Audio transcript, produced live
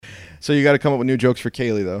So you got to come up with new jokes for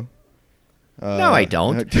Kaylee, though. No, I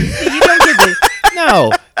don't. You don't get to,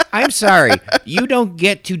 no, I'm sorry. You don't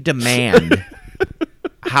get to demand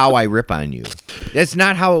how I rip on you. That's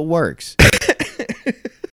not how it works.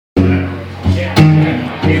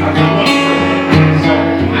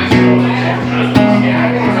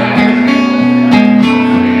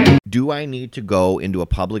 Do I need to go into a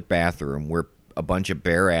public bathroom where a bunch of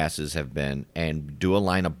bare asses have been and do a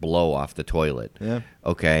line of blow off the toilet? Yeah.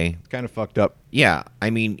 Okay. Kind of fucked up. Yeah. I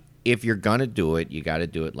mean, if you're going to do it, you got to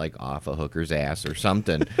do it like off a hooker's ass or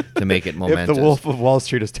something to make it momentous. If the Wolf of Wall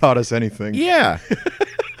Street has taught us anything. Yeah.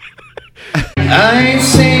 I ain't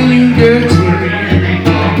saying you dirty,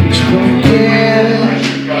 but you don't care,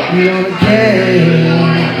 you don't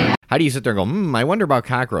care. How do you sit there and go, I wonder about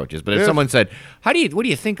cockroaches? But if someone said, what do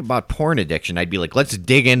you think about porn addiction? I'd be like, let's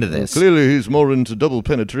dig into this. Clearly he's more into double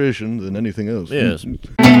penetration than anything else. Yes.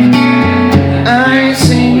 I ain't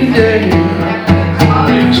saying you dirty, but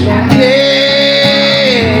you don't care.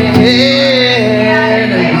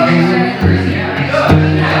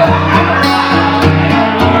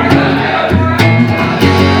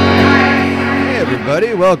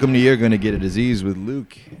 Everybody, welcome to You're Gonna Get a Disease with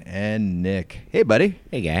Luke and Nick. Hey, buddy.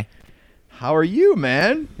 Hey, guy. How are you,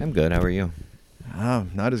 man? I'm good. How are you? Oh,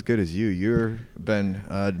 not as good as you. You've been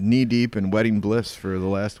knee-deep in wedding bliss for the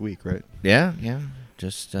last week, right? Yeah.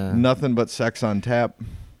 Just nothing but sex on tap.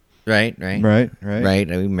 Right. Right.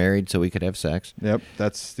 We married so we could have sex. Yep,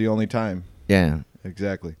 that's the only time. Yeah.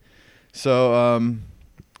 Exactly. So,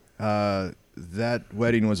 that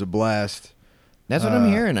wedding was a blast. That's what I'm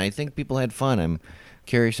hearing. I think people had fun. I'm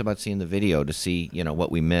curious about seeing the video to see,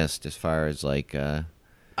 what we missed as far as like, what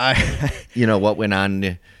went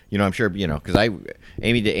on. I'm sure, because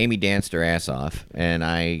Amy danced her ass off, and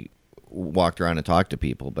I walked around and talked to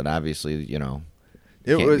people. But obviously, it can't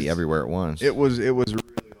be everywhere at once. It was really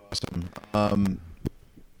awesome.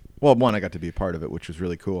 Well, one, I got to be a part of it, which was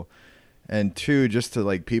really cool, and two, just to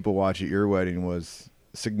like people watch at your wedding was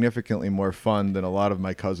significantly more fun than a lot of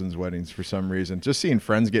my cousins' weddings for some reason. Just seeing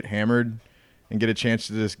friends get hammered and get a chance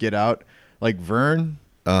to just get out. Like Vern.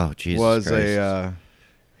 Oh, Jesus was Christ.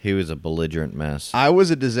 He was a belligerent mess. I was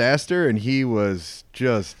a disaster, and he was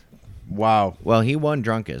just wow. Well, he won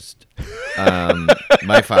drunkest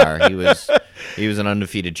by far. He was an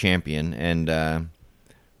undefeated champion, and my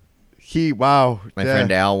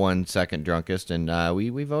friend Al won second drunkest, and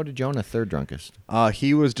we voted Jonah third drunkest.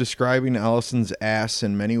 He was describing Allison's ass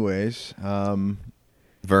in many ways. Vern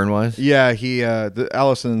was? Yeah,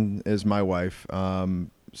 Allison is my wife.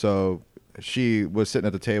 So she was sitting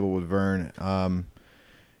at the table with Vern.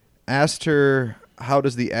 Asked her, how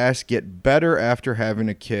does the ass get better after having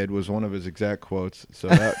a kid, was one of his exact quotes. So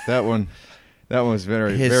that one was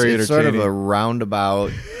very entertaining. It's sort of a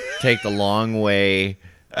roundabout, take the long way,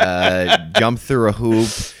 jump through a hoop,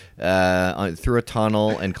 through a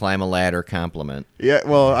tunnel, and climb a ladder compliment. Yeah,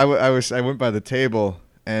 well, I went by the table,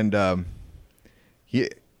 and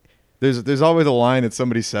there's always a line that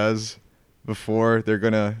somebody says before they're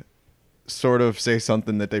gonna sort of say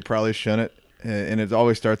something that they probably shouldn't, and it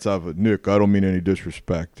always starts off with, Nick, I don't mean any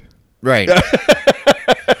disrespect. Right.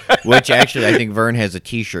 Which actually, I think Vern has a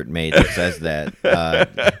T-shirt made that says that.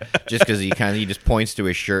 Just because he just points to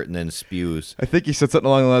his shirt and then spews. I think he said something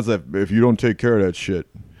along the lines of, "If you don't take care of that shit,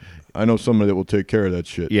 I know somebody that will take care of that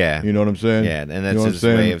shit." Yeah, you know what I'm saying? Yeah, and that's his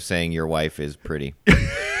way of saying your wife is pretty.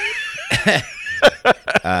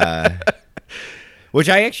 Which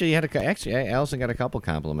I actually Allison got a couple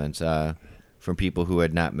compliments from people who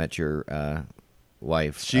had not met your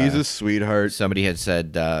wife. She's a sweetheart. Somebody had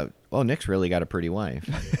said, "Oh, Nick's really got a pretty wife,"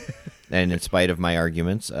 and in spite of my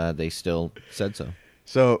arguments, they still said so.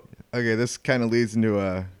 So, okay, this kind of leads into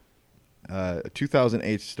a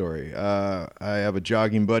 2008 story. I have a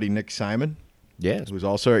jogging buddy, Nick Simon. Yes. Who was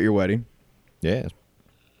also at your wedding. Yes.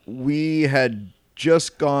 We had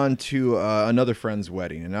just gone to another friend's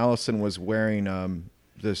wedding, and Allison was wearing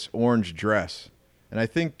this orange dress. And I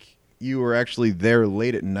think you were actually there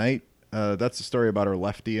late at night. That's the story about her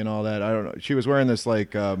lefty and all that. I don't know. She was wearing this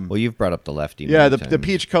like... well, you've brought up the lefty. Yeah, the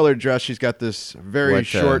peach-colored dress. She's got this very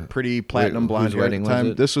short, pretty platinum blonde hair at the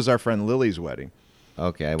time. This was our friend Lily's wedding.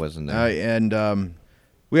 Okay, I wasn't there. And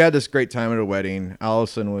we had this great time at a wedding.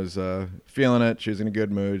 Allison was feeling it. She was in a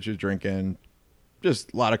good mood. She was drinking.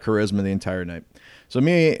 Just a lot of charisma the entire night. So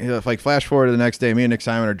flash forward to the next day, me and Nick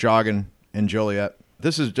Simon are jogging in Joliet.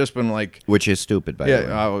 This has just been like... Which is stupid, by the way.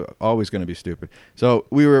 Yeah, always going to be stupid. So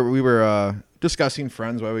we were discussing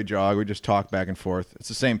friends while we jog. We just talk back and forth. It's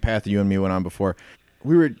the same path that you and me went on before.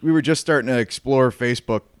 We were just starting to explore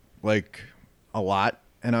Facebook like a lot.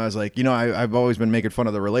 And I was like, I've always been making fun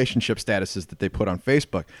of the relationship statuses that they put on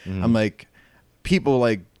Facebook. I'm like, people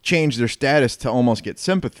like change their status to almost get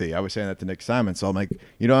sympathy. I was saying that to Nick Simon. So I'm like,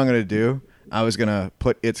 you know what I'm going to do? I was going to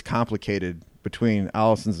put it's complicated between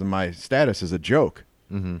Allison's and my status as a joke.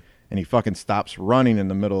 And he fucking stops running in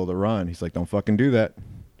the middle of the run. He's like, don't fucking do that.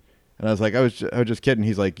 And I was like, I was just kidding.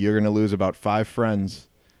 He's like, you're going to lose about 5 friends.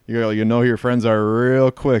 You know your friends are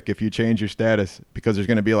real quick if you change your status, because there's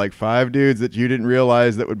going to be like 5 dudes that you didn't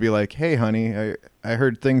realize that would be like, hey, honey, I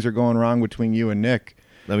heard things are going wrong between you and Nick.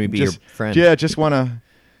 Let me be your friend. Yeah, just want to,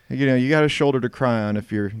 you got a shoulder to cry on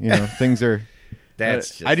if you're, things are.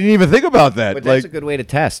 I didn't even think about that. But that's a good way to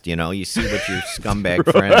test, You see what your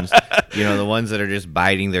scumbag friends, the ones that are just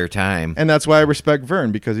biding their time. And that's why I respect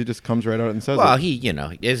Vern, because he just comes right out and says well,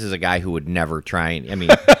 it. This is a guy who would never try.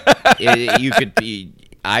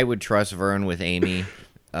 I would trust Vern with Amy.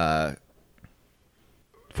 4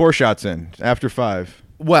 shots in, after 5.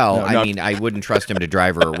 Well, I wouldn't trust him to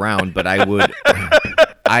drive her around, but I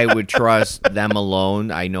would trust them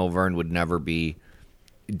alone. I know Vern would never be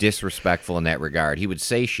disrespectful in that regard. He would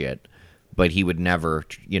say shit, but he would never,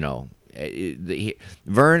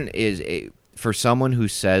 Vern is for someone who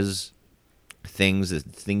says things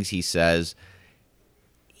he says,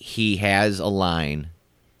 he has a line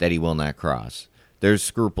that he will not cross. There's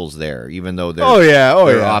scruples there, even though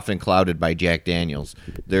they're often clouded by Jack Daniels.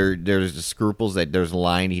 There's the scruples that there's a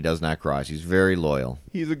line he does not cross. He's very loyal.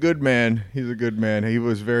 He's a good man. He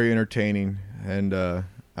was very entertaining, and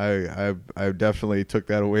I definitely took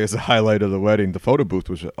that away as a highlight of the wedding. The photo booth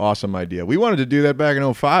was an awesome idea. We wanted to do that back in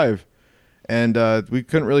 2005, and we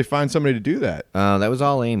couldn't really find somebody to do that. That was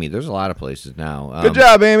all Amy. There's a lot of places now. Good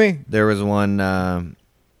job, Amy. There was one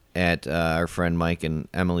at our friend Mike and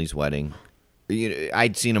Emily's wedding.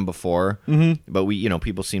 I'd seen him before, but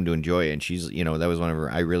people seem to enjoy it. And she's, that was one of her.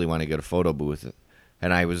 I really want to get a photo booth,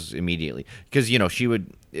 and I was immediately because she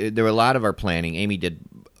would. There were a lot of our planning. Amy did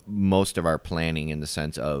most of our planning in the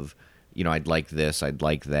sense of, I'd like this, I'd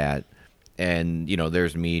like that, and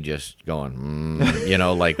there's me just going,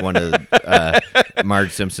 like one of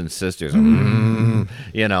Marge Simpson's sisters,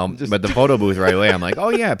 But the photo booth right away, I'm like, oh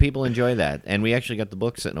yeah, people enjoy that, and we actually got the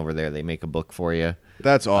book sitting over there. They make a book for you.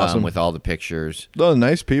 That's awesome with all the pictures. Those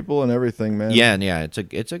nice people and everything, man. Yeah,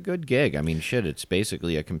 it's a good gig. I mean, shit, it's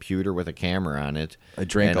basically a computer with a camera on it. I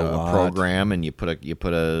drank and a lot. Program, and you put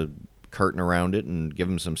a curtain around it and give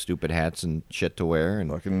them some stupid hats and shit to wear.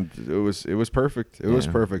 And it was perfect. It was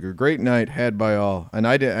perfect. A great night had by all. And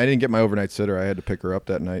I didn't get my overnight sitter. I had to pick her up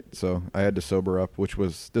that night, so I had to sober up, which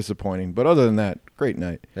was disappointing. But other than that, great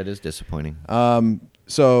night. That is disappointing.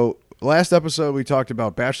 So last episode we talked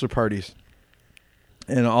about bachelor parties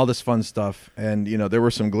and all this fun stuff, and there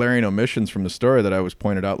were some glaring omissions from the story that I was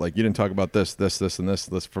pointed out, like you didn't talk about this, and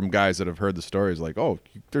this from guys that have heard the stories, like, oh,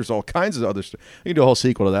 there's all kinds of other stuff. You can do a whole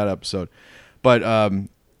sequel to that episode. But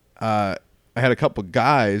I had a couple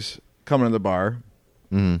guys coming to the bar,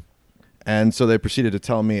 and so they proceeded to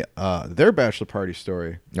tell me their bachelor party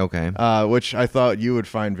story. Okay. Which I thought you would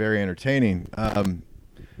find very entertaining. So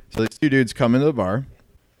these 2 dudes come into the bar.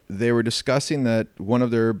 They were discussing that one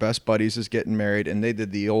of their best buddies is getting married, and they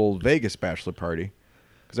did the old Vegas bachelor party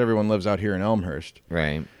because everyone lives out here in Elmhurst.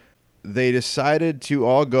 Right. They decided to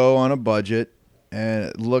all go on a budget, and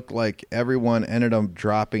it looked like everyone ended up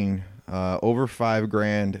dropping over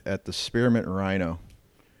 $5,000 at the Spearmint Rhino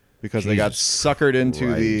because they got suckered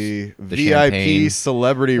into the VIP champagne.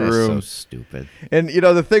 Celebrity room. That's so stupid. And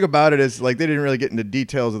the thing about it is, like, they didn't really get into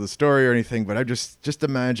details of the story or anything, but I just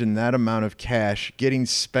imagine that amount of cash getting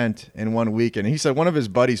spent in one weekend. And he said one of his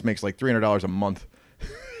buddies makes like $300 a month.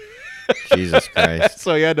 Jesus Christ!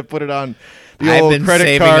 So he had to put it on the old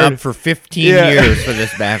credit card. I've been saving up for 15 years for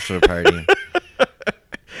this bachelor party.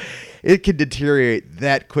 It could deteriorate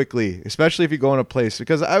that quickly, especially if you go in a place.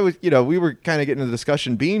 Because we were kind of getting into the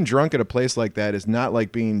discussion. Being drunk at a place like that is not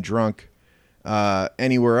like being drunk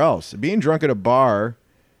anywhere else. Being drunk at a bar,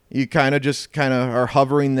 you kind of are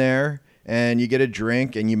hovering there, and you get a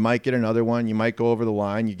drink, and you might get another one. You might go over the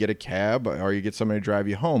line. You get a cab, or you get somebody to drive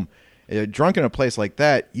you home. Drunk in a place like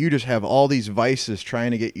that, you just have all these vices trying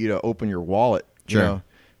to get you to open your wallet. Sure.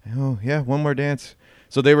 Oh yeah, one more dance.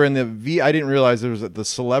 So they were in I didn't realize there was the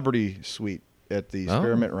celebrity suite at the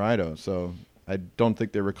Spearmint Rhino. So I don't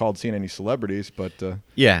think they recalled seeing any celebrities, but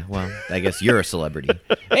yeah. Well, I guess you're a celebrity.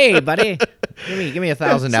 Hey, buddy, give me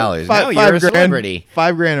 $1,000. Now you're a celebrity.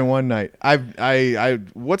 $5,000 in one night.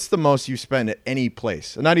 What's the most you spend at any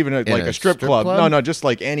place? Not even like a strip club. No, just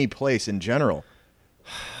like any place in general.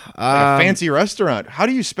 Like a fancy restaurant. How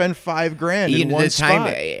do you spend $5,000 in one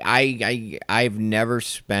spot? I've never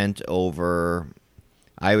spent over.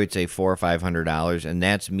 I would say $400 or $500, and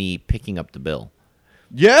that's me picking up the bill.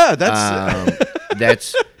 Yeah, that's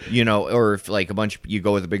That's or if like you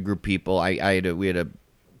go with a big group of people. We had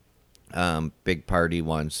a big party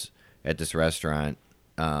once at this restaurant,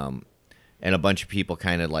 and a bunch of people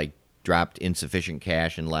kind of like dropped insufficient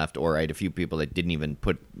cash and left, or I had a few people that didn't even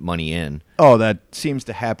put money in. Oh, that seems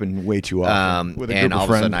to happen way too often. With a and group all of of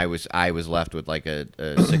a friends. sudden, I was left with like a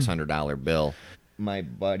 $600 bill. My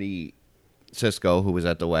buddy Cisco, who was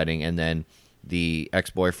at the wedding, and then the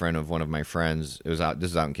ex-boyfriend of one of my friends, this is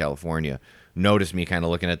out in California, noticed me kind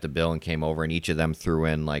of looking at the bill and came over, and each of them threw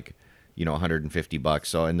in like $150.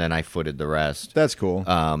 So, and then I footed the rest. That's cool.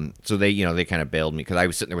 So they kind of bailed me because I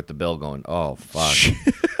was sitting there with the bill going, oh fuck,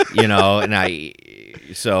 and I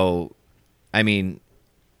mean.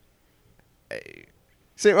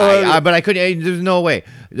 But I couldn't. There's no way.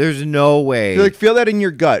 There's no way. You feel that in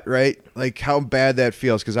your gut, right? Like how bad that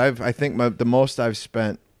feels. Because I think the most I've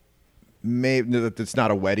spent, maybe it's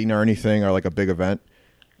not a wedding or anything or like a big event,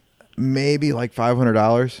 maybe like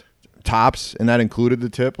 $500 tops, and that included the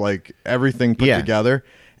tip, like everything put together,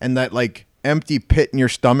 and that like empty pit in your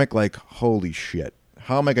stomach, like holy shit,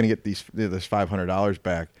 how am I going to get this $500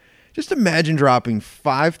 back? Just imagine dropping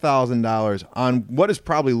 $5,000 on what is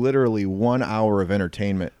probably literally 1 hour of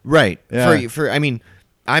entertainment. Right. Yeah. I mean,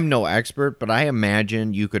 I'm no expert, but I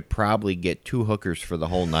imagine you could probably get 2 hookers for the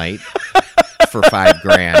whole night for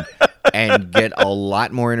 $5,000 and get a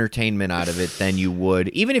lot more entertainment out of it than you would,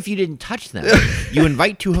 even if you didn't touch them. You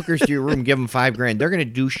invite 2 hookers to your room, give them $5,000. They're going to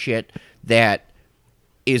do shit that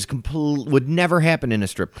would never happen in a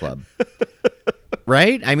strip club.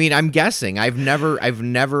 Right? I mean, I'm guessing. I've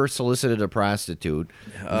never solicited a prostitute.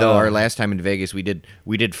 Though our last time in Vegas, we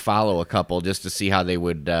did follow a couple just to see how they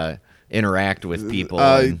would interact with people.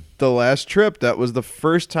 The last trip, that was the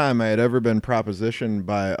first time I had ever been propositioned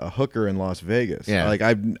by a hooker in Las Vegas. Yeah. Like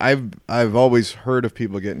I've always heard of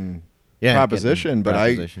people getting propositioned,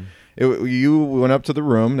 but you went up to the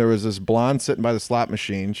room. There was this blonde sitting by the slot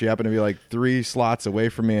machine. She happened to be like 3 slots away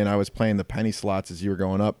from me, and I was playing the penny slots as you were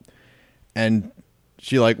going up, and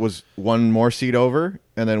she like was one more seat over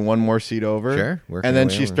and then one more seat over. Sure. And then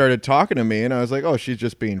she started talking to me, and I was like, oh, she's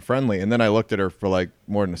just being friendly. And then I looked at her for like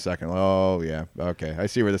more than a second. Oh, yeah. Okay. I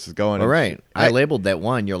see where this is going. All right. I labeled that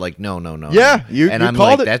one. You're like, no. Yeah. You I'm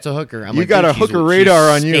called like, it. That's a hooker. I'm you like, got a hooker radar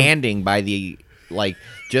on you. Standing by the, like,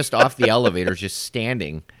 just off the elevator, just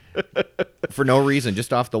standing for no reason,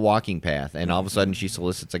 just off the walking path. And all of a sudden she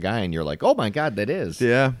solicits a guy, and you're like, oh, my God, that is.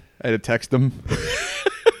 Yeah. I had to text him.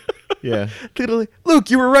 Yeah. Literally, Luke,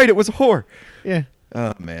 you were right. It was a whore. Yeah.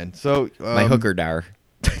 Oh, man. So my hooker dar.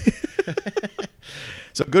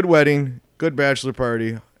 So good wedding, good bachelor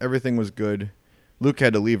party. Everything was good. Luke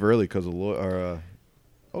had to leave early because of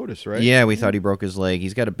Otis, right? Yeah, we thought he broke his leg.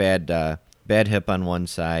 He's got a bad hip on one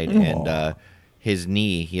side, and his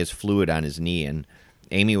knee, he has fluid on his knee. And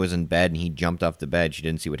Amy was in bed, and he jumped off the bed. She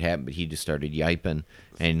didn't see what happened, but he just started yiping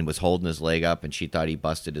and was holding his leg up, and she thought he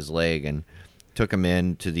busted his leg, and took him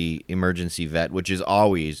in to the emergency vet, which is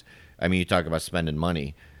always, I mean, you talk about spending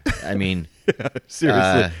money. I mean, yeah,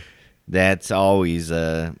 seriously, that's always,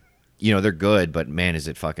 they're good, but man, is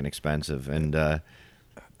it fucking expensive. And,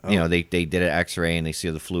 they did an x-ray, and they see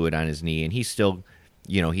the fluid on his knee, and he's still a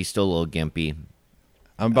little gimpy.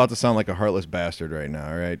 I'm about to sound like a heartless bastard right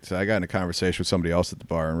now, all right? So I got in a conversation with somebody else at the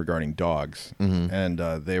bar regarding dogs, and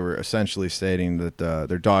they were essentially stating that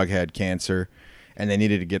their dog had cancer, and they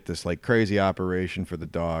needed to get this like crazy operation for the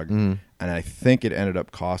dog, and I think it ended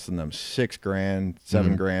up costing them $6,000,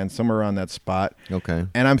 $7,000, somewhere around that spot. Okay.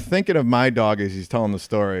 And I'm thinking of my dog as he's telling the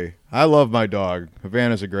story. I love my dog.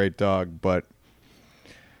 Havana's a great dog, but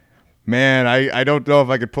man, I don't know if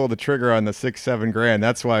I could pull the trigger on the $6,000-7,000.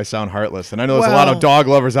 That's why I sound heartless. And I know there's a lot of dog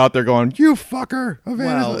lovers out there going, "You fucker!"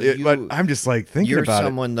 But I'm just like thinking about it. You're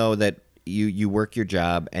someone though that you work your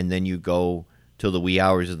job, and then you go till the wee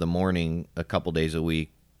hours of the morning a couple days a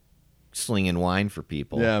week slinging wine for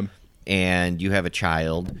people. Yeah. And you have a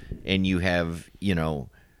child, and you have,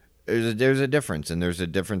 there's a difference, and there's a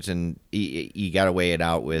difference in, you got to weigh it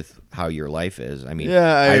out with how your life is. I mean,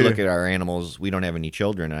 I look at our animals, we don't have any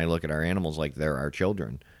children, and I look at our animals like they're our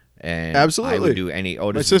children. And absolutely. I would do any,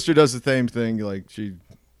 my sister does the same thing. Like she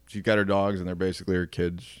got her dogs, and they're basically her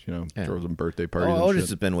kids, throws them birthday parties. Oh, Otis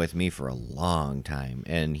has been with me for a long time,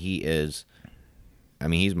 and he's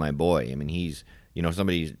my boy. I mean, he's,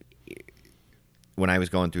 when I was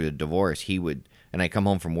going through the divorce, and I come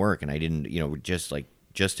home from work, and I didn't,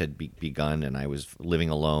 just had begun, and I was living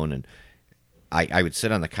alone, and I would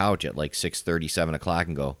sit on the couch at like 6:30, 7 o'clock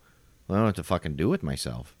and go, well, I don't know what to fucking do with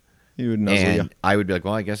myself. He would nuzzle you. I would be like,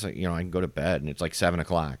 well, I guess, I can go to bed, and it's like 7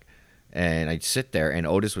 o'clock. And I'd sit there, and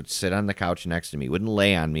Otis would sit on the couch next to me. Wouldn't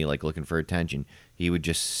lay on me like looking for attention. He would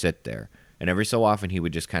just sit there. And every so often, he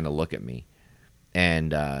would just kind of look at me.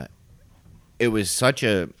 And it was such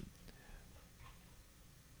a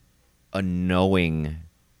knowing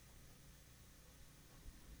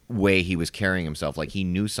way he was carrying himself. Like, he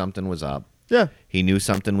knew something was up. Yeah. He knew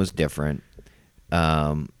something was different.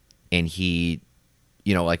 And he,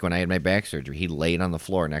 like when I had my back surgery, he laid on the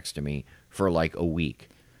floor next to me for like a week.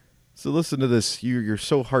 So listen to this. You're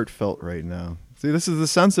so heartfelt right now. See, this is the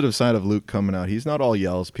sensitive side of Luke coming out. He's not all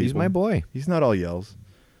yells, people. He's my boy. He's not all yells.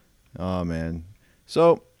 Oh, man.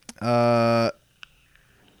 So,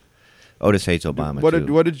 Otis hates Obama,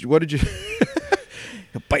 too. What did you...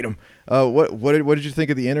 Bite him. What did you think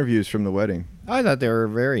of the interviews from the wedding? I thought they were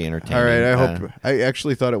very entertaining. All right, I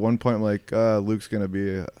actually thought at one point, like, Luke's going to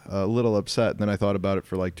be a little upset. And then I thought about it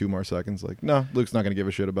for like 2 more seconds. Like, no, Luke's not going to give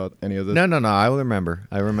a shit about any of this. No. I remember.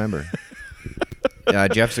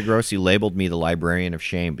 Jeff Zagrossi labeled me the librarian of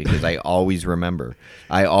shame because I always remember.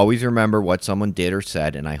 I always remember what someone did or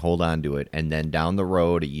said, and I hold on to it. And then down the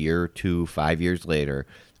road, a year, 2, 5 years later,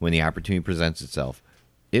 when the opportunity presents itself,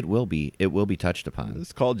 it will be touched upon.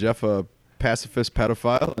 Let's call Jeff a pacifist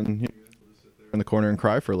pedophile, and he'll sit there in the corner and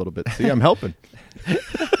cry for a little bit. See, I'm helping.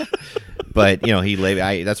 But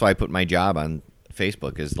that's why I put my job on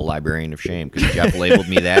Facebook as the librarian of shame, because Jeff labeled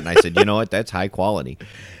me that, and I said, you know what, that's high quality.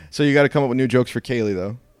 So you got to come up with new jokes for Kaylee,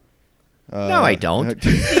 though. No, I don't.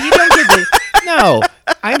 You don't get to, no,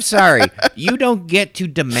 I'm sorry. You don't get to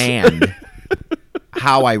demand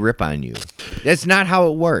how I rip on you. That's not how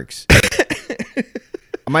it works.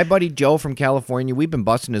 My buddy Joe from California, we've been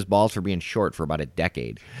busting his balls for being short for about a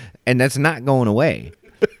decade. And that's not going away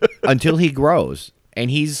until he grows. And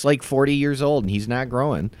he's like 40 years old, and he's not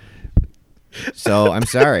growing. So I'm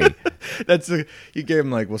sorry. You gave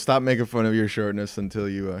him like, well, stop making fun of your shortness until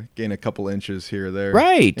you gain a couple inches here or there.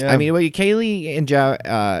 Right. Yeah. I mean, Kaylee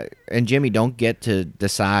and Jimmy don't get to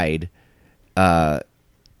decide. So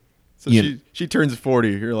she turns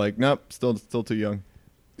 40. You're like, nope, still too young.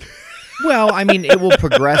 Well, I mean, it will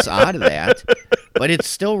progress out of that, but it's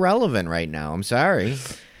still relevant right now. I'm sorry.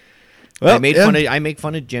 Well, I make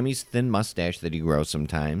fun of Jimmy's thin mustache that he grows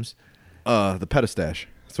sometimes. The pedistache.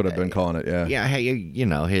 That's what I've been calling it. Yeah. Yeah.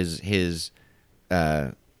 His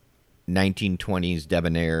 1920s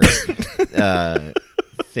debonair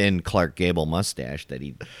thin Clark Gable mustache that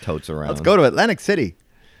he totes around. Let's go to Atlantic City.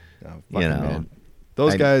 Oh, man.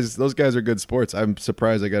 Those guys are good sports. I'm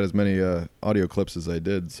surprised I got as many audio clips as I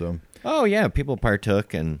did. So. Oh yeah, people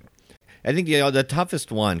partook, and I think the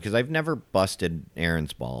toughest one, because I've never busted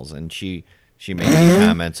Erin's balls, and she made some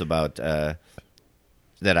comments about that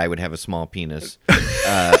I would have a small penis,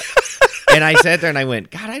 and I sat there and I went,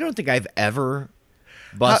 God, I don't think I've ever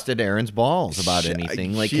busted Erin's balls about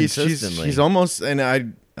anything consistently. She's almost, and I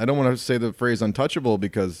don't want to say the phrase untouchable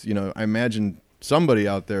because I imagine somebody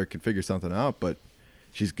out there could figure something out, but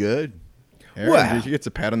she's good. Erin, she gets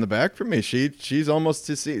a pat on the back from me. She's almost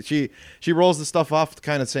to see. She rolls the stuff off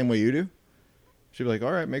kind of the same way you do. She'd be like,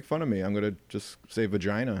 "All right, make fun of me. I'm gonna just say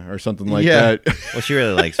vagina or something like that." Well, she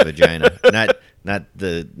really likes vagina, not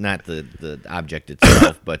the object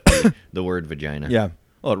itself, but the word vagina. Yeah.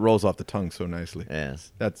 Well, it rolls off the tongue so nicely.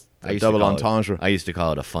 Yes, that's a double entendre. I used to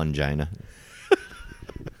call it a fungina.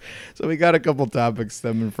 So we got a couple topics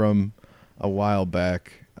stemming from a while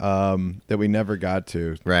back. That we never got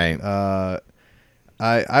to. Right.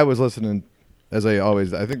 I was listening, as I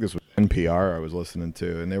think this was NPR I was listening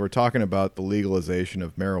to, and they were talking about the legalization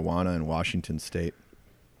of marijuana in Washington State.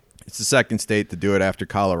 It's the second state to do it after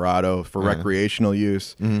Colorado for recreational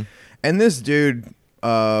use. Mm-hmm. And this dude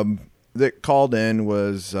that called in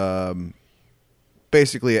was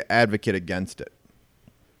basically an advocate against it.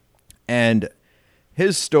 And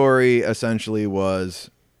his story essentially was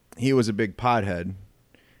he was a big pothead,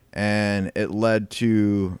 and it led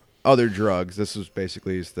to other drugs. This was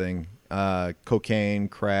basically his thing. Cocaine,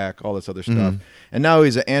 crack, all this other stuff. Mm-hmm. And now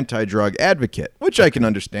he's an anti-drug advocate, which I can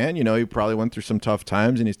understand. He probably went through some tough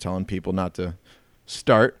times, and he's telling people not to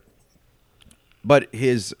start. But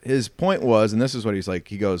his point was, and this is what he's like,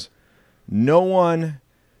 he goes, no one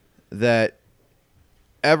that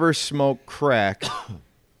ever smoked crack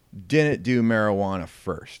didn't do marijuana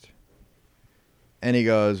first. And he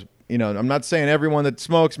goes, I'm not saying everyone that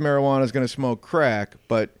smokes marijuana is going to smoke crack,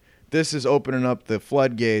 but this is opening up the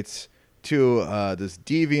floodgates to this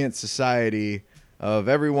deviant society of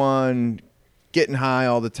everyone getting high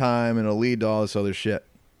all the time, and it'll lead to all this other shit.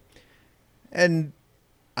 And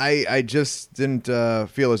I just didn't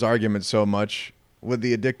feel his argument so much with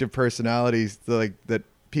the addictive personalities that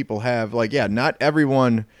people have. Like, yeah, not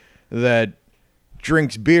everyone that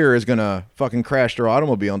drinks beer is gonna fucking crash their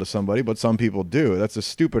automobile into somebody, but some people do. That's a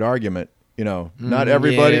stupid argument. Not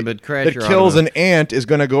everybody but that kills an ant is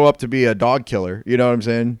gonna go up to be a dog killer. You know what I'm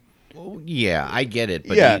saying? Well, yeah, I get it.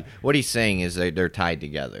 But what he's saying is they're tied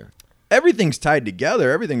together. Everything's tied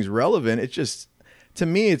together. Everything's relevant. It's just, to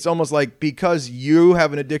me, it's almost like because you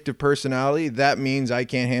have an addictive personality, that means I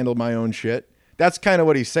can't handle my own shit. That's kind of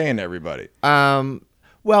what he's saying to everybody.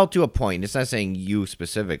 Well, to a point. It's not saying you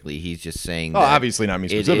specifically. He's just saying. Oh, obviously not me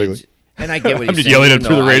specifically. And I get what he's saying. I'm just yelling it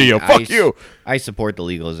through the radio. Fuck you. I support the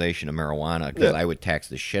legalization of marijuana because I would tax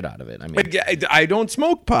the shit out of it. I mean, I don't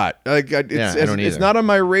smoke pot. I don't either. It's not on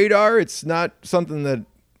my radar. It's not something that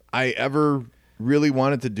I ever really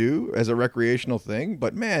wanted to do as a recreational thing.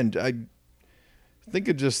 But man, I think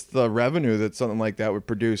of just the revenue that something like that would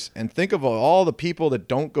produce, and think of all the people that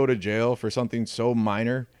don't go to jail for something so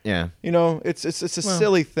minor. Yeah, it's a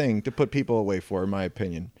silly thing to put people away for, in my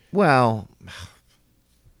opinion. Well,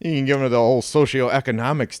 you can give them the whole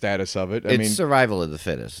socioeconomic status of it. It's survival of the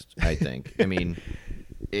fittest, I think. I mean,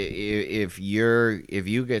 if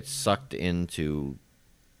you get sucked into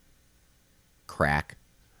crack,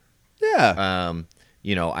 yeah.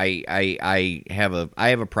 I have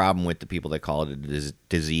a problem with the people that call it a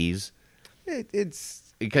disease.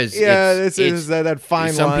 It's because it's that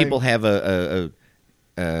fine some line. people have a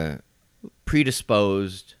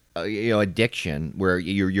predisposed addiction where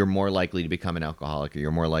you're more likely to become an alcoholic or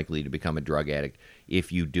you're more likely to become a drug addict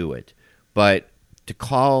if you do it. But to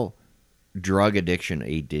call drug addiction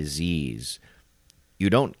a disease, you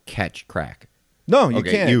don't catch crack. No, you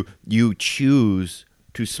can't. You choose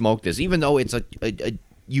to smoke this, even though it's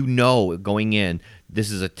going in,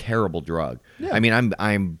 this is a terrible drug. Yeah. I mean,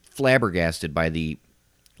 I'm flabbergasted by the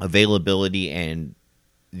availability and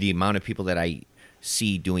the amount of people that I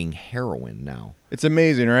see doing heroin now. It's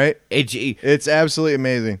amazing, right? It's absolutely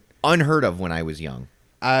amazing. Unheard of when I was young.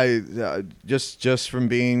 I just from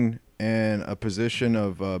being in a position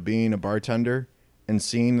of being a bartender and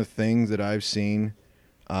seeing the things that I've seen,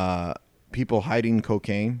 people hiding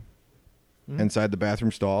cocaine inside the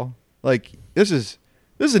bathroom stall. Like, this is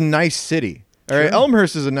a nice city. All right,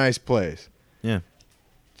 Elmhurst is a nice place. Yeah.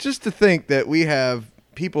 Just to think that we have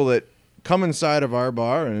people that come inside of our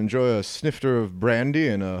bar and enjoy a snifter of brandy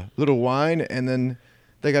and a little wine, and then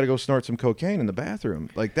they got to go snort some cocaine in the bathroom.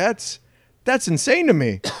 Like, that's insane to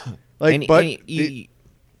me. Like,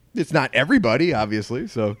 it's not everybody, obviously.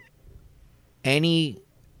 So, any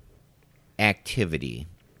activity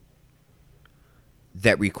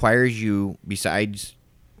that requires you, besides,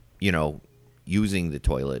 using the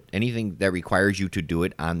toilet, anything that requires you to do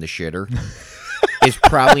it on the shitter is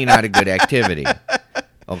probably not a good activity.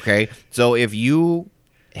 Okay? So if you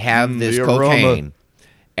have this cocaine,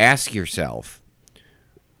 ask yourself,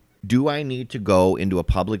 do I need to go into a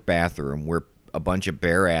public bathroom where a bunch of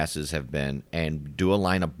bare asses have been and do a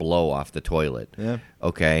line of blow off the toilet? Yeah.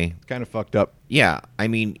 Okay? It's kind of fucked up. Yeah. I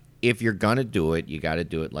mean, if you're going to do it, you got to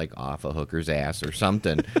do it like off a hooker's ass or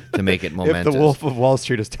something to make it momentous. If the Wolf of Wall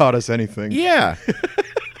Street has taught us anything. Yeah.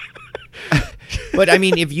 But, I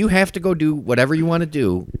mean, if you have to go do whatever you want to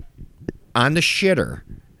do on the shitter,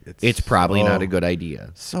 it's probably not a good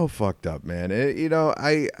idea. So fucked up, man.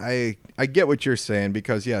 I get what you're saying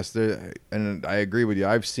because, yes, and I agree with you.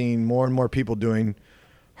 I've seen more and more people doing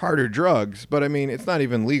harder drugs, but I mean, it's not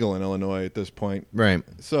even legal in Illinois at this point. Right.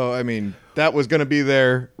 So, I mean, that was going to be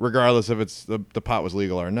there regardless if it's the pot was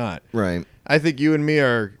legal or not. Right. I think you and me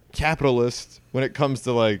are capitalists when it comes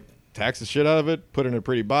to, like, tax the shit out of it, put it in a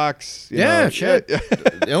pretty box. Shit.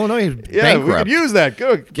 Illinois is bankrupt. Yeah, we could use that.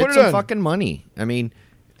 Good. Get some fucking money. I mean,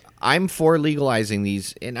 I'm for legalizing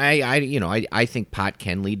these, and I think pot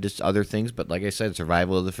can lead to other things, but like I said,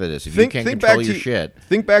 survival of the fittest. If you can't control your shit.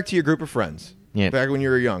 Think back to your group of friends. Yeah. Back when you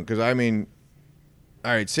were young. Because, I mean,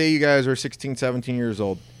 all right, say you guys were 16, 17 years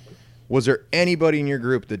old. Was there anybody in your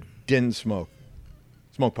group that didn't smoke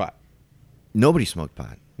pot? Nobody smoked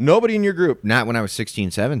pot. Nobody in your group? Not when I was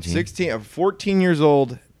 16, 17. 14 years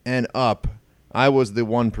old and up, I was the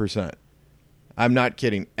 1%. I'm not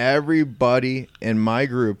kidding. Everybody in my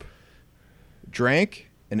group drank,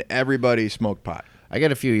 and everybody smoked pot. I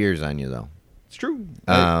got a few years on you, though. It's true.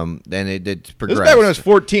 Then it's progressed. This is back when I was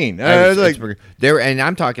 14. And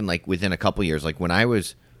I'm talking like within a couple years. Like when I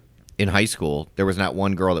was in high school, there was not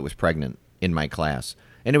one girl that was pregnant in my class,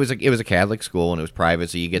 and it was a Catholic school and it was private,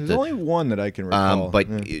 so you get There's only one that I can recall. But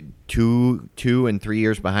 2 and 3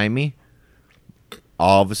 years behind me,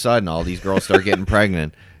 all of a sudden, all these girls start getting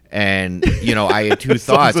pregnant, and I had two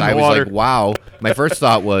thoughts. I was like, wow. My first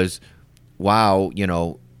thought was, wow,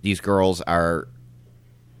 these girls are.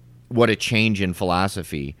 What a change in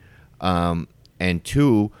philosophy. And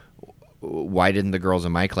 2, why didn't the girls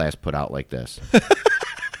in my class put out like this?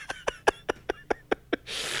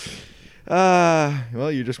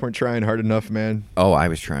 Well, you just weren't trying hard enough, man. Oh, I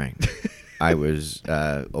was trying. I was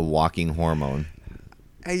a walking hormone.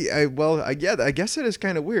 I guess it is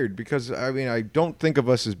kind of weird because, I mean, I don't think of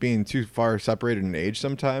us as being too far separated in age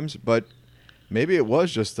sometimes, but maybe it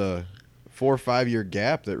was just a 4 or 5 year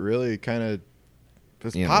gap that really kind of,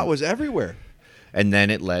 because pot was everywhere. And then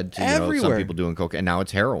it led to some people doing coke, and now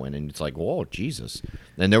it's heroin, and it's like, whoa, Jesus.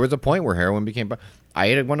 Then there was a point where heroin became. I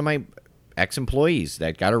had one of my ex-employees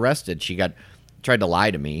that got arrested. She tried to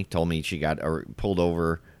lie to me, told me she got pulled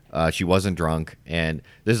over. She wasn't drunk, and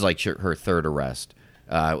this is like her third arrest.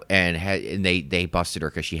 And they busted her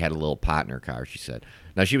because she had a little pot in her car. She said,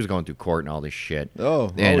 now she was going through court and all this shit,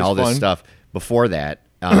 and all this stuff before that.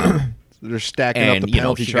 They're stacking up the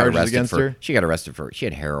penalty charges against her. She got arrested for she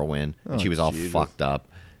had heroin, and she was all fucked up,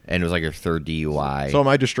 and it was like her third DUI. So am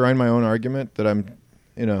I destroying my own argument that I'm,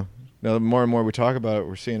 now the more and more we talk about it,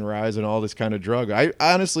 we're seeing rise in all this kind of drug. I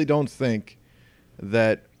honestly don't think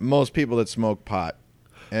that most people that smoke pot,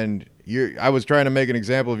 and I was trying to make an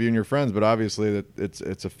example of you and your friends, but obviously that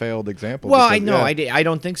it's a failed example. Well, because, I know I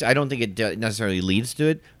don't think so. I don't think it necessarily leads to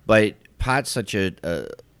it, but pot's such a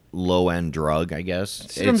low end drug, I guess.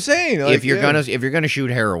 That's what I'm saying. Like, if you're gonna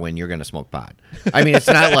shoot heroin, you're gonna smoke pot. I mean, it's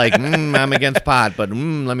not like I'm against pot, but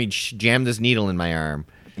let me jam this needle in my arm.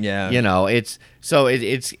 Yeah,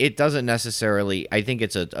 it doesn't necessarily. I think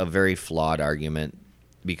it's a very flawed argument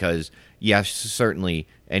because yes, certainly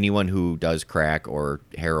anyone who does crack or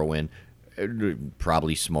heroin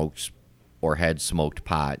probably smokes or had smoked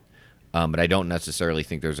pot, but I don't necessarily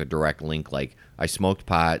think there's a direct link. Like I smoked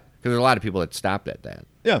pot because there's a lot of people that stopped at that.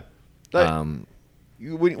 Yeah.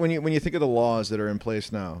 When you think of the laws that are in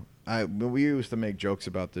place now, we used to make jokes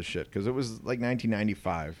about this shit because it was like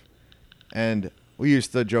 1995, and we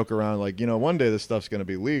used to joke around like, one day this stuff's going to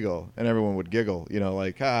be legal, and everyone would giggle,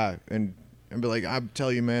 like and be like, I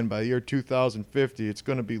tell you, man, by the year 2050, it's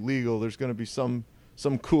going to be legal. There's going to be some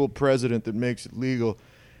cool president that makes it legal.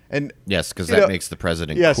 And yes, because that makes the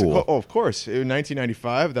president cool. Oh, of course. In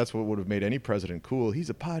 1995, that's what would have made any president cool. He's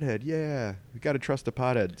a pothead. Yeah, we got to trust a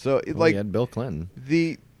pothead. So, we had Bill Clinton.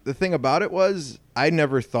 The thing about it was, I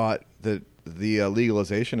never thought that the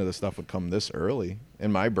legalization of the stuff would come this early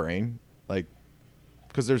in my brain, like,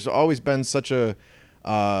 because there's always been such a,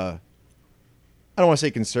 I don't want to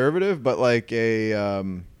say conservative, but like a.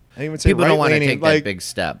 I even say people don't want to take like, that big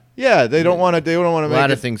step. Yeah, they don't want to. They don't want to. A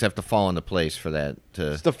lot of things have to fall into place for that.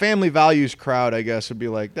 The family values crowd, I guess, would be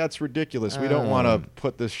like, that's ridiculous. We don't want to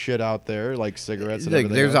put this shit out there, like cigarettes. And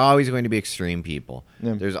everything there's else. always going to be extreme people.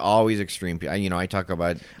 Yeah. There's always extreme people. I talk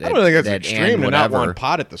about. I don't think that's extreme to not want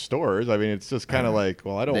pot at the stores. I mean, it's just kind of like,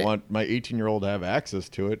 well, I don't want my 18-year-old to have access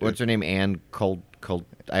to it. What's her name? Ann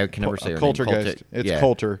I can never say her name. It's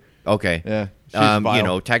Coulter. Okay. Yeah.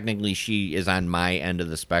 Technically she is on my end of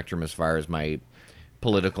the spectrum as far as my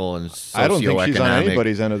political and socioeconomic. I don't think she's on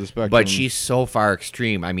anybody's end of the spectrum. But she's so far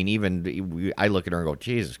extreme. I mean, even I look at her and go,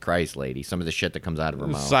 Jesus Christ, lady, some of the shit that comes out of her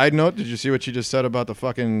mouth. Side note, did you see what she just said about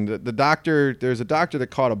the doctor? There's a doctor that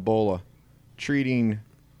caught Ebola treating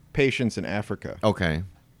patients in Africa. Okay.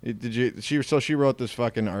 She wrote this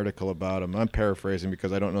fucking article about him. I'm paraphrasing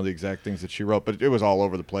because I don't know the exact things that she wrote, but it was all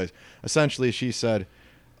over the place. Essentially, she said,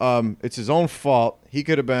 it's his own fault. He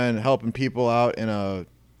could have been helping people out in a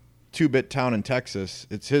 2-bit town in Texas.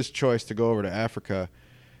 It's his choice to go over to Africa.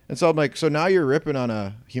 And so I'm like, so now you're ripping on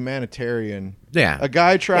a humanitarian. Yeah. A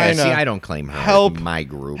guy trying to I don't claim her help my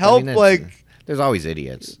group. There's always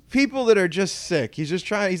idiots. People that are just sick. He's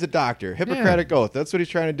a doctor. Hippocratic oath. That's what he's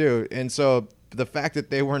trying to do. And so the fact that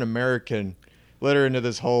they weren't American let her into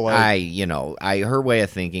this whole her way of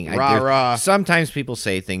thinking. Sometimes people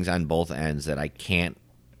say things on both ends that I can't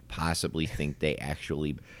possibly think they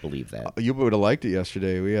actually believe that. You would have liked it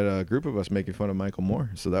yesterday. We had a group of us making fun of Michael Moore,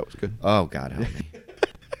 so that was good. Oh, God help me.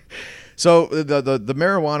 So the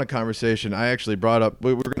marijuana conversation I actually brought up.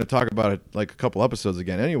 We were going to talk about it like a couple episodes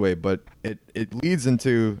again anyway, but it leads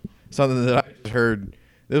into something that I just heard.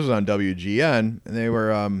 This was on WGN, and they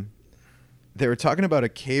were talking about a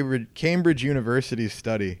Cambridge University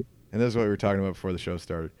study, and this is what we were talking about before the show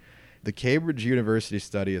started. The Cambridge University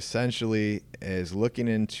study essentially is looking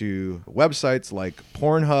into websites like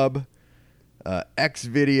Pornhub, X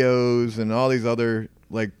videos, and all these other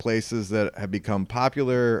like places that have become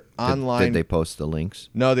popular online. Did they post the links?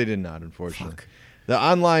 No, they did not, unfortunately. Fuck. The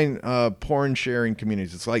online porn sharing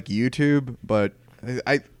communities. It's like YouTube, but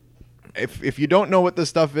if you don't know what this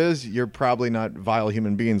stuff is, you're probably not vile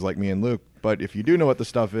human beings like me and Luke. But if you do know what the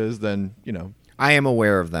stuff is, then I am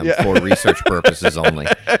aware of them for research purposes only.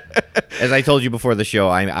 As I told you before the show,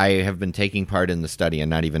 I have been taking part in the study and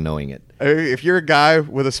not even knowing it. If you're a guy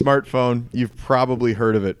with a smartphone, you've probably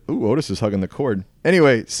heard of it. Ooh, Otis is hugging the cord.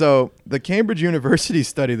 Anyway, so the Cambridge University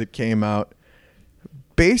study that came out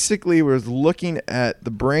basically was looking at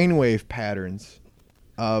the brainwave patterns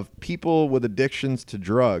of people with addictions to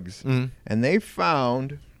drugs, and they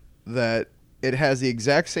found that it has the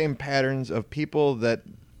exact same patterns of people that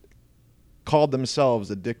called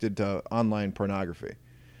themselves addicted to online pornography.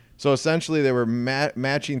 So essentially, they were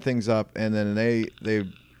matching things up, and then they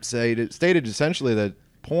stated essentially that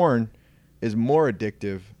porn is more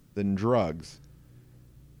addictive than drugs.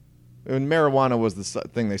 And marijuana was the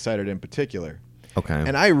thing they cited in particular. Okay.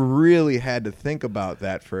 And I really had to think about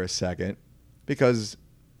that for a second, because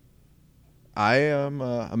I am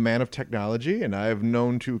a man of technology, and I have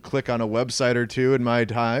known to click on a website or two in my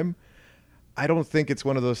time. I don't think it's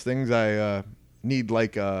one of those things I need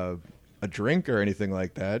like a drink or anything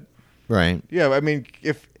like that. Right. Yeah, I mean,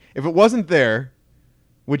 if it wasn't there,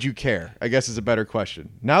 would you care? I guess is a better question.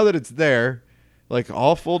 Now that it's there, like,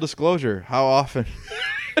 all full disclosure, how often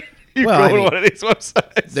you go to one of these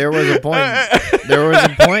websites? There was a point. There was a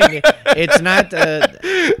point. It's not.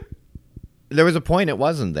 There was a point. It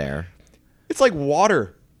wasn't there. It's like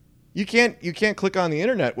water. You can't click on the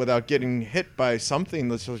internet without getting hit by something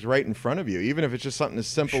that's just right in front of you, even if it's just something as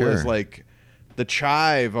simple as like the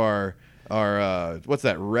Chive or what's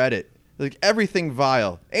that, Reddit. Like, everything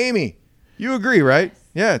vile. Amy, you agree, right?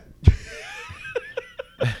 Yeah.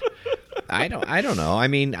 I don't know. I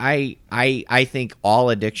mean, I think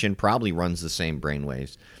all addiction probably runs the same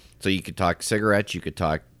brainwaves. So you could talk cigarettes, you could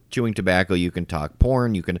talk chewing tobacco, you can talk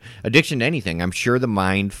porn, you can addiction to anything. I'm sure the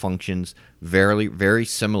mind functions very, very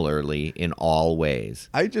similarly in all ways.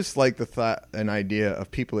 I just like the thought and idea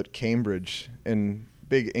of people at Cambridge in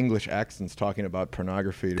big English accents talking about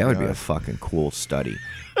pornography. That would be a fucking cool study.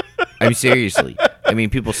 I mean, seriously. I mean,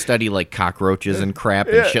 people study like cockroaches and crap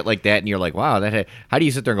and shit like that, and you're like, wow, how do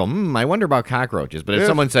you sit there and go, I wonder about cockroaches? But if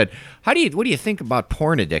someone said, what do you think about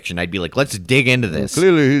porn addiction? I'd be like, let's dig into this. Well,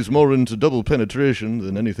 clearly, he's more into double penetration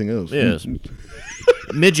than anything else. Yes.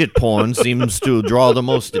 Midget porn seems to draw the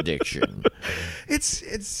most addiction. It's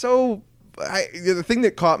so. The thing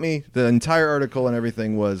that caught me, the entire article and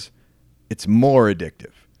everything, was it's more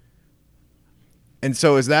addictive. And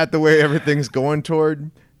so, is that the way everything's going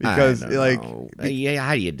toward? Because, like, yeah,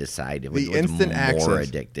 how do you decide if the it's instant more access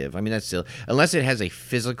addictive? I mean, that's still, unless it has a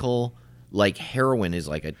physical, like heroin is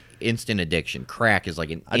like an instant addiction. Crack is like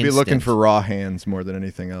an. I'd be looking for raw hands more than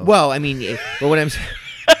anything else. Well, I mean, but what I'm saying,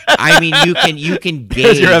 I mean, you can gauge.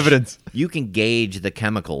 There's your evidence. You can gauge the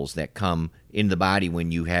chemicals that come in the body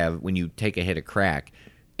when you take a hit of crack.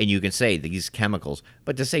 And you can say these chemicals,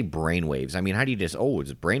 but to say brainwaves, I mean, how do you just? Oh,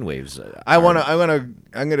 it's brainwaves. I'm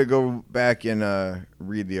gonna go back and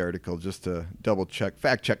read the article just to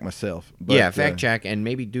fact check myself. But, fact check and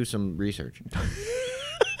maybe do some research.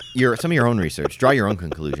 Some of your own research. Draw your own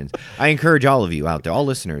conclusions. I encourage all of you out there, all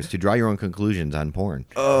listeners, to draw your own conclusions on porn.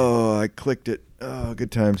 Oh, I clicked it. Oh,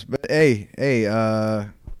 good times. But hey, oh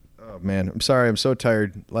man, I'm sorry, I'm so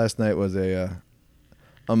tired. Last night was a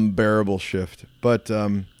unbearable shift. But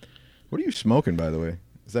what are you smoking, by the way?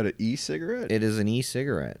 Is that an e-cigarette? It is an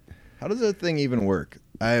e-cigarette. How does that thing even work?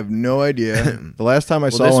 I have no idea. The last time I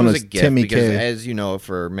saw one was Timmy K. As you know,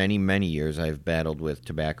 for many, many years, I've battled with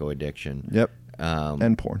tobacco addiction. Yep.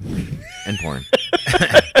 And porn. And porn.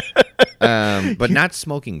 But not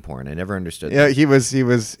smoking porn. I never understood that. Yeah, he was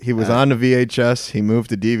on the VHS. He moved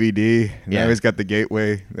to DVD. And now he's got the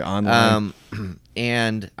gateway, the online.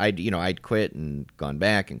 And I'd quit and gone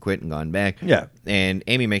back and quit and gone back. Yeah. And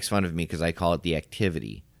Amy makes fun of me because I call it the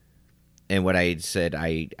activity. And what I said,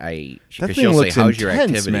 because she'll say, "How's your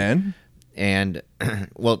activity, man?" And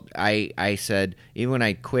well, I said even when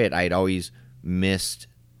I quit, I'd always missed,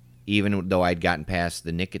 even though I'd gotten past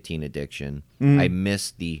the nicotine addiction, I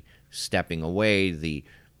missed the stepping away,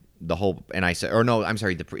 the whole. And I said, or no, I'm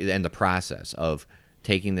sorry, the process of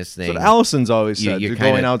taking this thing. So Allison's always said, you're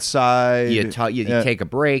going outside. You take a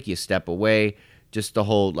break, you step away, just the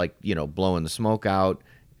whole, like, blowing the smoke out.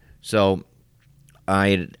 So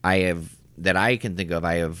I have, that I can think of,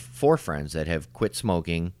 I have 4 friends that have quit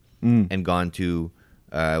smoking and gone to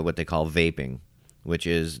what they call vaping, this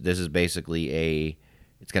is basically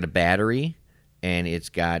it's got a battery and it's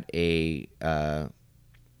got a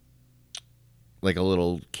like a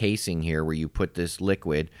little casing here where you put this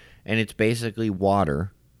liquid. And it's basically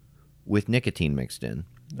water with nicotine mixed in.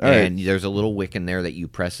 And there's a little wick in there that you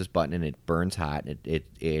press this button and it burns hot.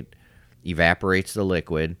 It evaporates the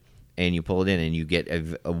liquid and you pull it in and you get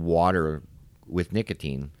a water with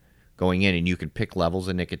nicotine going in. And you can pick levels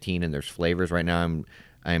of nicotine and there's flavors. Right now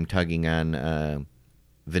I am tugging on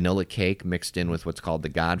vanilla cake mixed in with what's called the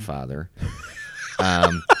Godfather.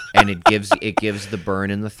 And it gives the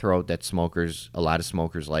burn in the throat that a lot of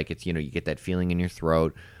smokers like. It's, you get that feeling in your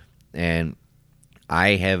throat, and I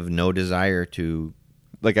have no desire to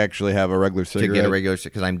like actually have a regular cigarette. To get a regular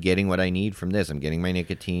cigarette, because I'm getting what I need from this. I'm getting my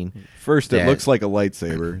nicotine. First, it looks like a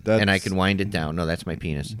lightsaber, and I can wind it down. No, that's my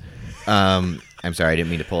penis. I'm sorry, I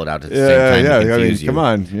didn't mean to pull it out at the same time. Yeah, to confuse you. Come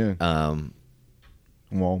on, yeah.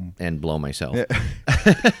 And blow myself. Yeah.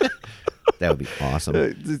 That would be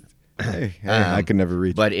awesome. Hey, I could never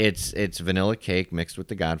reach. But it's vanilla cake mixed with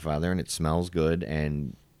the Godfather, and it smells good,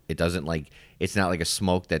 and it doesn't it's not like a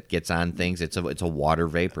smoke that gets on things. It's a water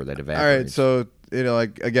vapor that evaporates. All right, so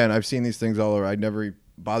again, I've seen these things all over. I never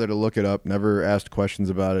bothered to look it up. Never asked questions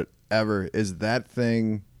about it ever. Is that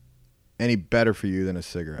thing any better for you than a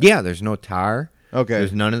cigarette? Yeah, there's no tar. Okay.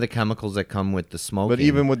 There's none of the chemicals that come with the smoking. But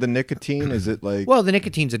even with the nicotine, is it like? Well, the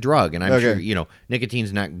nicotine's a drug, and I'm sure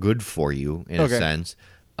nicotine's not good for you in a sense.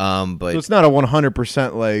 But so it's not a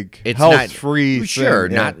 100% like it's health-free. Sure,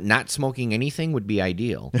 thing. Yeah. not smoking anything would be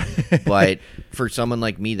ideal. But for someone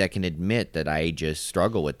like me that can admit that I just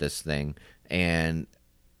struggle with this thing, and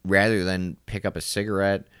rather than pick up a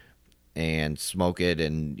cigarette and smoke it,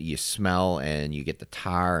 and you smell and you get the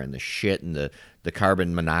tar and the shit and the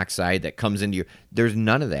carbon monoxide that comes into there's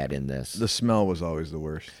none of that in this. The smell was always the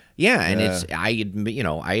worst. Yeah, and I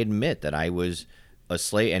admit that I was a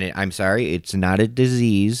slave, and I'm sorry, it's not a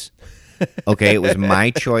disease. Okay, it was my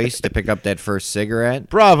choice to pick up that first cigarette.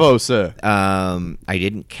 Bravo, sir. I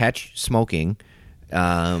didn't catch smoking.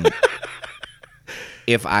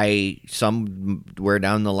 If I somewhere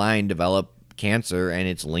down the line develop cancer and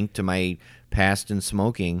it's linked to my past in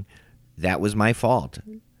smoking, that was my fault.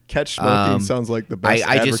 Catch smoking sounds like the best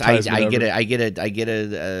advertisement ever. I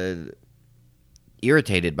get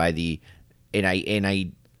irritated by the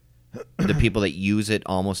people that use it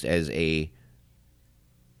almost as a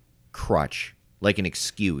crutch, like an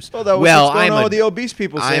excuse. Well, that was what's going on with the obese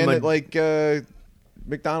people saying that like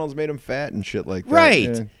McDonald's made them fat and shit like that. Right.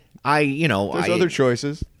 Yeah. There's other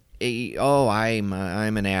choices. I'm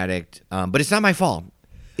an addict, but it's not my fault.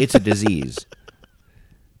 It's a disease.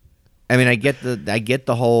 I mean, I get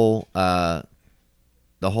the whole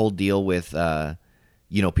deal with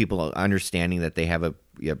people understanding that they have a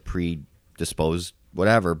predisposed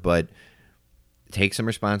whatever, but take some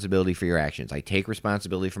responsibility for your actions. I take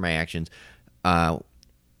responsibility for my actions.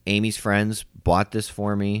 Amy's friends bought this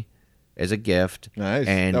for me as a gift. Nice.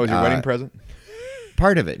 And that was your wedding present?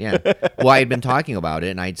 Part of it, yeah. Well, I had been talking about it,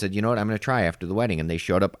 and I'd said, you know what, I'm going to try after the wedding. And they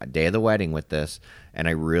showed up day of the wedding with this, and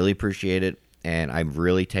I really appreciate it, and I've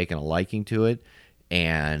really taken a liking to it.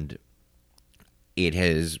 And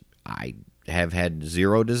I have had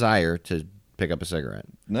zero desire to pick up a cigarette.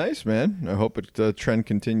 Nice, man. I hope the trend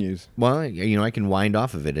continues. Well, I can wind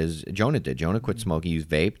off of it as Jonah did. Jonah quit smoking. He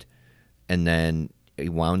vaped, and then he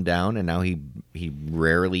wound down, and now he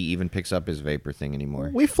rarely even picks up his vapor thing anymore.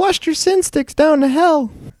 We flushed your sin sticks down to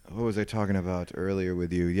hell. What was I talking about earlier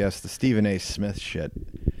with you? Yes, the Stephen A. Smith shit.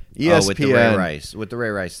 ESPN. Oh, with the Ray Rice. With the Ray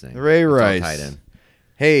Rice thing. The Ray Rice. All tied in.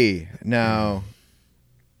 Hey, now,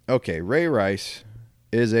 okay, Ray Rice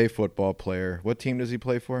is a football player. What team does he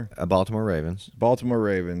play for? Baltimore Ravens. Baltimore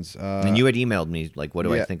Ravens. And you had emailed me, like, what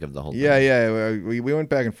do I think of the whole thing? Yeah. We went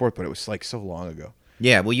back and forth, but it was like so long ago.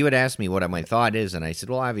 Yeah, well, you had asked me what my thought is, and I said,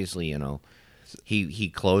 well, obviously,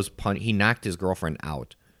 he knocked his girlfriend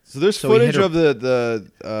out. So there's footage of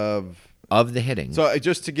of the hitting. So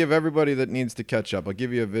just to give everybody that needs to catch up, I'll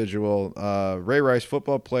give you a visual. Ray Rice,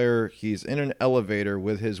 football player, he's in an elevator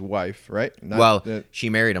with his wife, right? She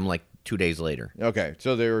married him like 2 days later. Okay,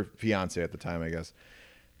 so they were fiancé at the time, I guess.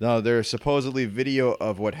 Now, there's supposedly video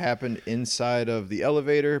of what happened inside of the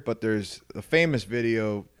elevator, but there's a famous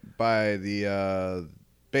video by the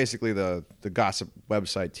basically the gossip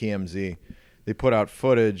website TMZ. They put out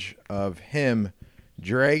footage of him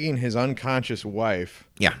dragging his unconscious wife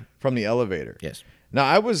from the elevator. Yes. Now,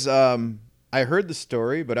 I heard the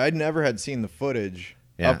story, but I never had seen the footage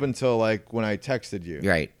up until like when I texted you.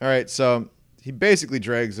 Right. All right, so he basically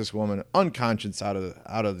drags this woman unconscious out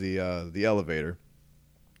of the elevator.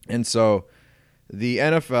 And so the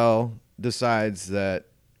NFL decides that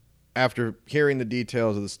after hearing the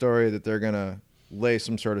details of the story that they're going to lay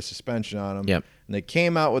some sort of suspension on him. Yep. And they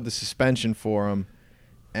came out with the suspension for him,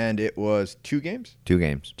 and it was 2 games? 2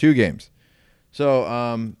 games. 2 games.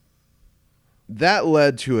 So that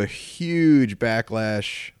led to a huge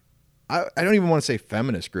backlash. I don't even want to say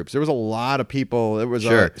feminist groups. There was a lot of people. There was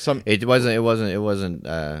It wasn't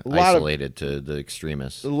isolated to the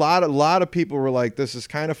extremists. A lot of people were like, "This is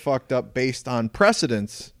kind of fucked up," based on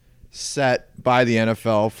precedents set by the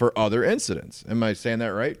NFL for other incidents. Am I saying that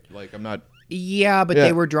right? Like, I'm not. Yeah, but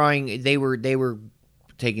they were drawing. They were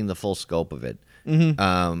taking the full scope of it.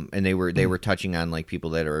 And they were touching on like people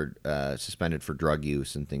that are suspended for drug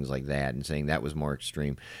use and things like that, and saying that was more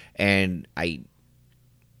extreme. And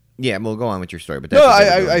we'll go on with your story. But that's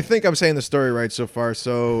I think I'm saying the story right so far.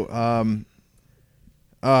 So,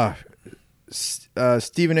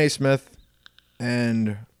 Stephen A. Smith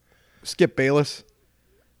and Skip Bayless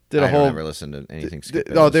did a whole. I never listened to anything. Skip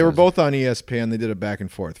No, Bayless they were says. both on ESPN. They did a back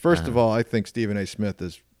and forth. First of all, I think Stephen A. Smith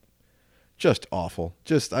is just awful.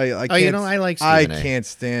 Just I can't. I like I Stephen A. can't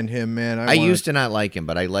stand him, man. I used to not like him,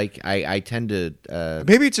 but I tend to.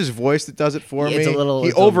 Maybe it's his voice that does it for me. It's a little. He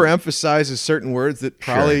it's a little- overemphasizes certain words that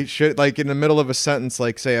probably should, like in the middle of a sentence,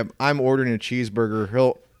 like say I'm ordering a cheeseburger.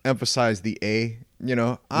 He'll emphasize the A. You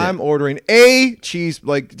know, I'm ordering a cheese.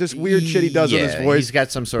 Like just weird shit he does with his voice. He's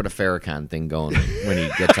got some sort of Farrakhan thing going when he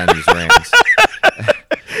gets on these rants.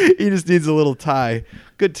 He just needs a little tie.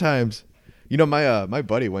 Good times. You know, my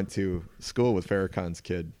buddy went to school with Farrakhan's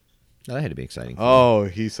kid. Oh, that had to be exciting. Oh,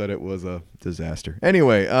 he said it was a disaster.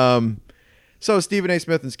 Anyway, so Stephen A.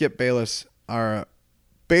 Smith and Skip Bayless are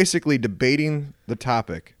basically debating the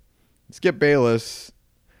topic. Skip Bayless,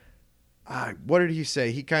 what did he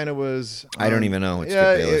say? He kind of was. I don't even know what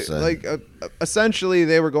Skip Bayless said. Essentially,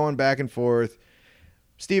 they were going back and forth.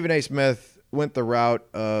 Stephen A. Smith went the route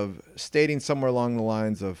of stating somewhere along the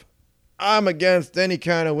lines of, I'm against any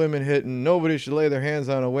kind of women hitting. Nobody should lay their hands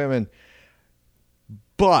on a woman.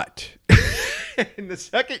 But, and the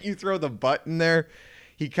second you throw the but in there,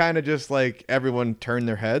 he kind of just like everyone turned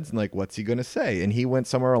their heads and like, what's he going to say? And he went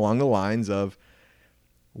somewhere along the lines of,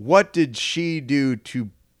 what did she do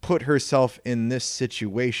to put herself in this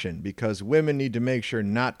situation? Because women need to make sure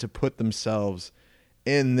not to put themselves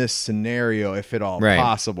in this scenario, if at all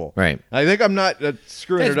possible. Right. I think I'm not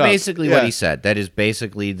screwing That's it up. That's basically what he said. That is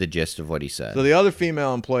basically the gist of what he said. So the other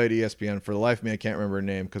female employee at ESPN, for the life of me, I can't remember her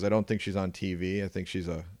name because I don't think she's on TV. I think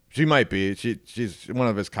she might be. She's one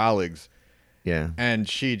of his colleagues. Yeah. And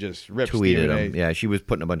she just ripped tweeted Stephen him. A. Yeah, she was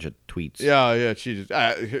putting a bunch of tweets. Yeah. She just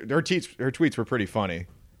her tweets were pretty funny.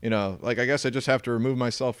 You know, like I guess I just have to remove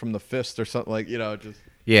myself from the fist or something, like, you know, just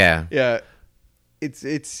yeah. It's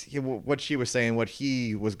what she was saying. What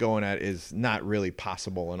he was going at is not really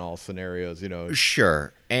possible in all scenarios. You know.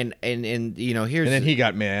 Sure. And you know, here's and then he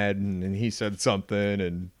got mad and he said something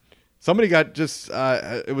and somebody got just.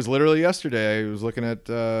 It was literally yesterday. I was looking at.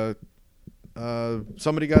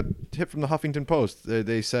 Somebody got hit from the Huffington Post.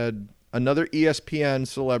 They said another ESPN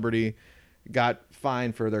celebrity got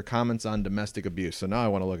fined for their comments on domestic abuse. So now I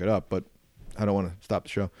want to look it up, but I don't want to stop the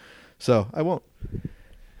show, so I won't.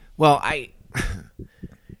 Well,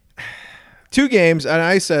 2 games, and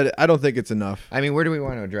I said I don't think it's enough. I mean, where do we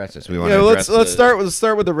want to address this? Let's start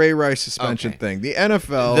with the Ray Rice suspension thing. The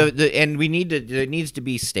NFL, and it needs to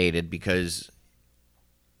be stated because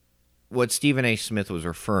what Stephen A. Smith was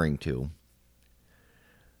referring to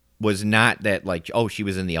was not that, like, oh, she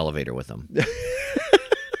was in the elevator with him.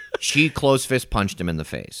 She closed fist punched him in the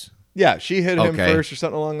face. Yeah, she hit him first or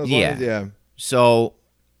something along those lines. Yeah. So,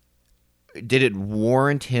 did it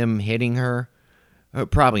warrant him hitting her?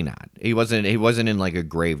 Probably not. He wasn't in like a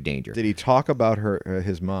grave danger. Did he talk about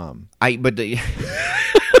his mom?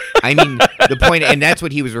 I mean, the point, and that's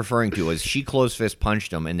what he was referring to, was she closed fist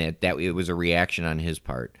punched him, and that it was a reaction on his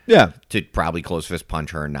part. Yeah. To probably close fist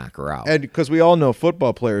punch her and knock her out. And because we all know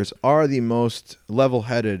football players are the most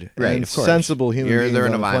level-headed and sensible human beings They're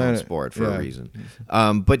in on a the violent planet. sport for a reason.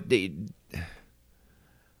 But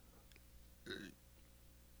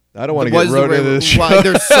I don't want to get roped into this show. Well,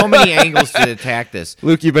 there's so many angles to attack this.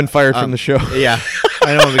 Luke, you've been fired from the show. Yeah.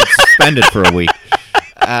 I know, I've been suspended for a week.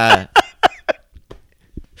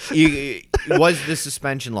 Was the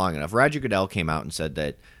suspension long enough? Roger Goodell came out and said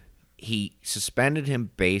that he suspended him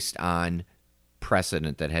based on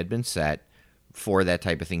precedent that had been set for that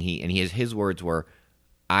type of thing. His words were,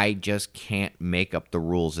 "I just can't make up the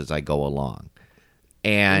rules as I go along,"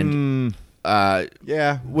 and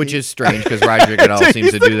which is strange because Roger Goodell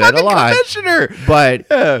seems to do that a lot. Commissioner.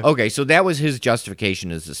 But okay, so that was his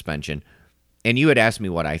justification as suspension. And you had asked me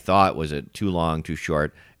what I thought. Was it too long, too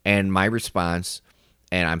short? And my response.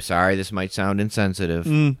 And I'm sorry, this might sound insensitive,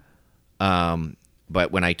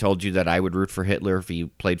 but when I told you that I would root for Hitler if he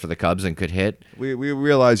played for the Cubs and could hit, we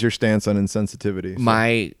realize your stance on insensitivity. So.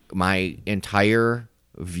 My entire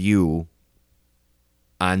view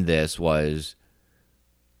on this was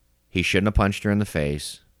he shouldn't have punched her in the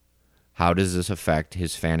face. How does this affect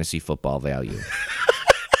his fantasy football value?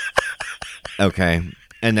 Okay.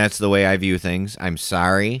 And that's the way I view things. I'm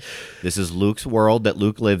sorry. This is Luke's world that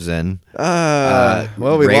Luke lives in.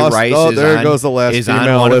 Well, we Ray lost. Rice goes the last is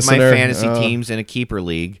female on one listener. of my fantasy teams in a keeper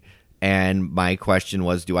league. And my question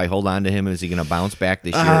was, do I hold on to him? Is he going to bounce back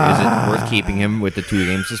this year? Is it worth keeping him with the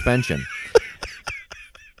 2-game suspension?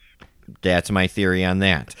 That's my theory on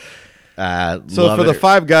that. So for the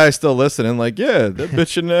 5 guys still listening, like, yeah, that bitch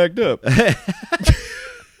shouldn't act up.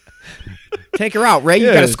 Take her out, Ray.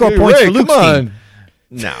 You got to score points Ray, for Luke's come on. team.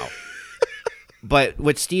 No. But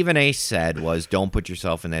what Stephen A. said was, don't put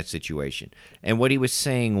yourself in that situation. And what he was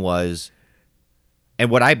saying was, and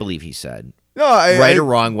what I believe he said, right or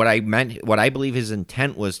wrong, what I believe his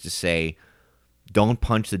intent was to say, don't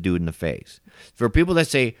punch the dude in the face. For people that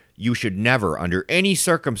say you should never, under any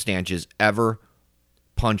circumstances, ever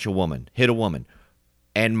punch a woman, hit a woman.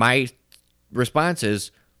 And my response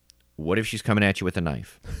is, what if she's coming at you with a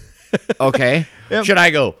knife? Okay? Yep. Should I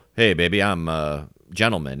go, hey, baby, I'm a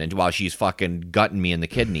gentleman, and while she's fucking gutting me in the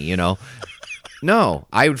kidney, you know? No,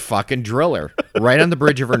 I would fucking drill her right on the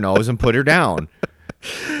bridge of her nose and put her down.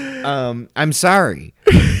 I'm sorry,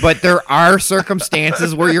 but there are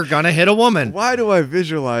circumstances where you're gonna hit a woman. Why do I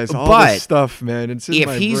visualize all this stuff, man? It's in if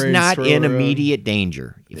my he's brain not swirling in around. immediate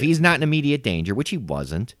danger, which he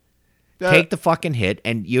wasn't, take the fucking hit,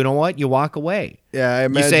 and you know what? You walk away. Yeah, I You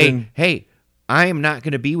imagine. say, hey, I am not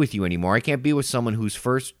going to be with you anymore. I can't be with someone who's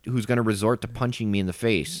going to resort to punching me in the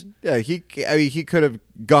face. Yeah, he could have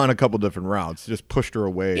gone a couple different routes, just pushed her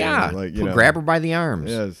away. Yeah, and, like, grab her by the arms.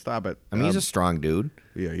 Yeah, stop it. I mean, he's a strong dude.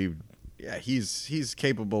 Yeah, he's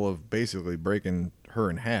capable of basically breaking her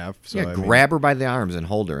in half. So Yeah, grab her by the arms and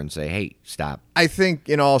hold her and say, hey, stop. I think,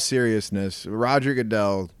 in all seriousness, Roger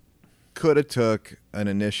Goodell could have took an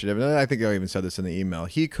initiative, and I think I even said this in the email.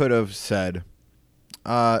 He could have said,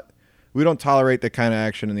 we don't tolerate that kind of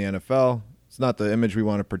action in the NFL. It's not the image we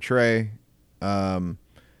want to portray.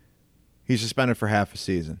 He's suspended for half a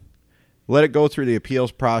season. Let it go through the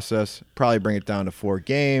appeals process, probably bring it down to 4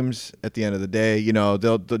 games at the end of the day. You know,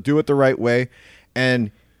 they'll do it the right way.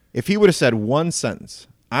 And if he would have said one sentence,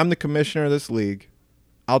 I'm the commissioner of this league.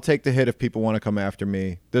 I'll take the hit if people want to come after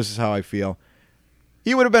me. This is how I feel.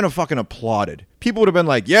 He would have been fucking applauded. People would have been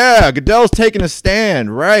like, yeah, Goodell's taking a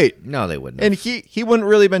stand, right? No, they wouldn't. And he wouldn't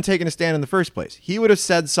really been taking a stand in the first place. He would have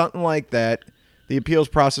said something like that. The appeals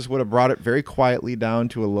process would have brought it very quietly down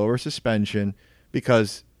to a lower suspension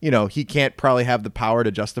because, you know, he can't probably have the power to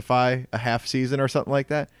justify a half season or something like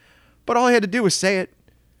that. But all he had to do was say it.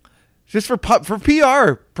 Just for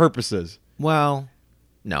PR purposes. Well,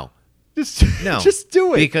 no. Just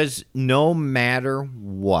do it. Because no matter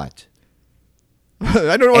what.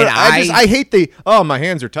 I don't know. I hate my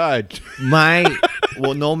hands are tied.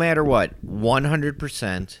 No matter what,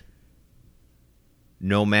 100%,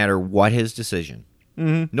 no matter what his decision,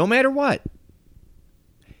 no matter what,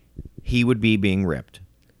 he would be being ripped.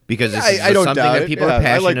 Because this is something that people are passionate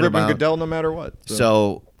about. I like ripping Goodell no matter what.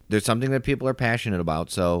 So there's something that people are passionate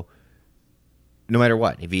about. So no matter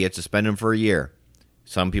what, if he had suspended him for a year,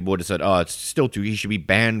 some people would have said, "Oh, it's still too. He should be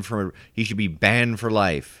banned for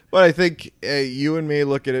life." But I think you and me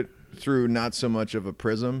look at it through not so much of a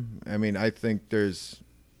prism. I mean, I think there's,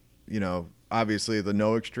 obviously the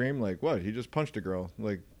no extreme. Like, what? He just punched a girl.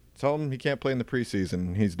 Like, tell him he can't play in the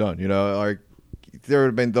preseason. He's done. Like, there would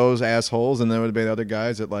have been those assholes, and there would have been other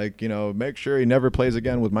guys that, like, make sure he never plays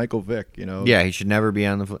again with Michael Vick. Yeah, he should never be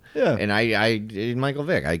on the foot. Yeah, and I Michael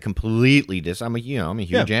Vick, I completely I'm a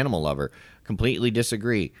huge animal lover. Completely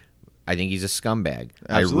disagree. I think he's a scumbag.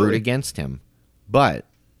 Absolutely. I root against him, but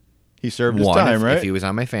he served his time, right? If he was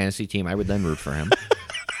on my fantasy team, I would then root for him.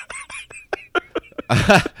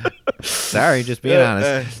 Sorry, just being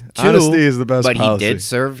honest. Honesty is the best policy. But he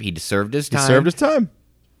served his time. He served his time.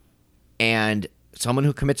 And someone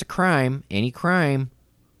who commits a crime, any crime,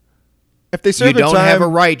 if they serve you their don't time, have a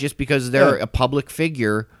right just because they're a public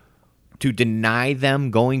figure to deny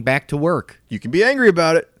them going back to work. You can be angry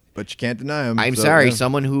about it, but you can't deny them. I'm sorry,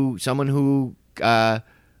 someone who do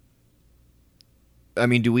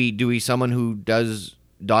we someone who does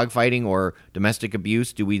dogfighting or domestic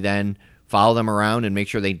abuse, do we then follow them around and make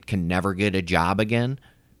sure they can never get a job again?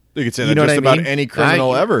 You could say that just about any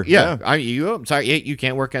criminal ever. Yeah. I'm sorry, you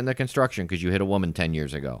can't work on the construction because you hit a woman 10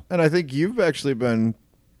 years ago. And I think you've actually been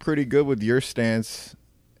pretty good with your stance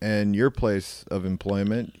and your place of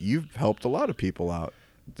employment. You've helped a lot of people out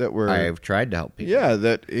that were. I've tried to help people. Yeah,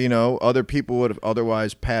 that other people would have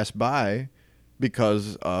otherwise passed by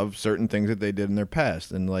because of certain things that they did in their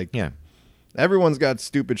past. And everyone's got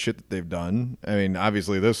stupid shit that they've done. I mean,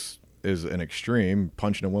 obviously this is an extreme,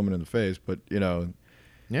 punching a woman in the face, but Yeah.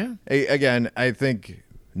 Again, I think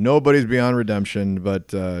nobody's beyond redemption,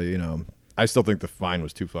 but I I still think the fine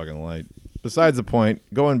was too fucking light. Besides the point,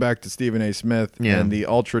 going back to Stephen A. Smith and the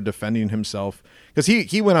ultra defending himself, because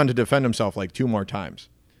he went on to defend himself like 2 more times.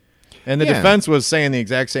 And the defense was saying the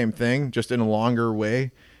exact same thing, just in a longer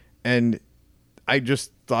way. And I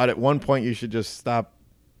just thought at one point you should just stop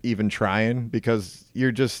even trying, because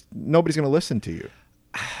nobody's going to listen to you.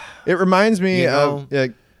 It reminds me of...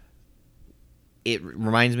 it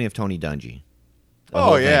reminds me of Tony Dungy.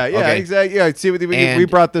 Oh, yeah, okay. Exactly. Yeah, see, we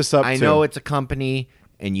brought this up, I know it's a company,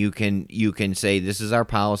 and you can say, this is our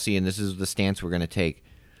policy, and this is the stance we're going to take.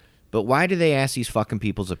 But why do they ask these fucking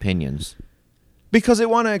people's opinions? Because they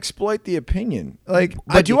want to exploit the opinion. Like,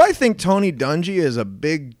 do I think Tony Dungy is a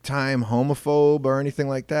big-time homophobe or anything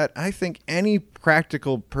like that? I think any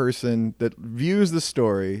practical person that views the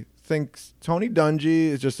story thinks Tony Dungy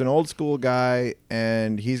is just an old-school guy,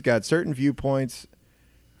 and he's got certain viewpoints,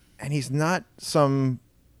 and he's not some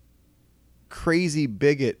crazy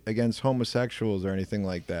bigot against homosexuals or anything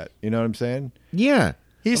like that. You know what I'm saying? Yeah.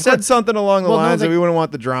 He said something along the lines that we wouldn't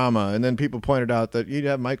want the drama, and then people pointed out that you'd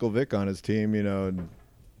have Michael Vick on his team, you know. And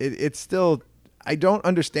it's still, I don't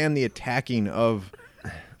understand the attacking of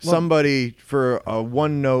somebody for a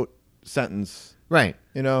one-note sentence. Right.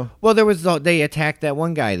 You know? Well, they attacked that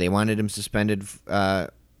one guy. They wanted him suspended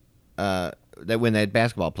that when that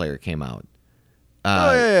basketball player came out.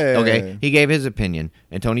 Okay, he gave his opinion,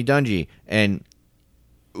 and Tony Dungy. And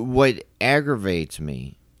what aggravates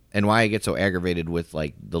me, and why I get so aggravated with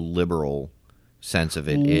like the liberal sense of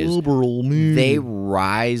it, is they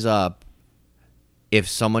rise if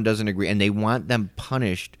someone doesn't agree, and they want them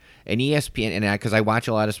punished. And ESPN, and because I watch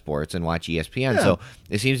a lot of sports and watch ESPN, so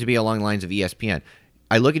it seems to be along the lines of ESPN.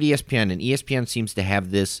 I look at ESPN, and ESPN seems to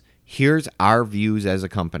have this, here's our views as a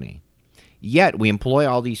company. Yet we employ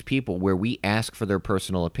all these people where we ask for their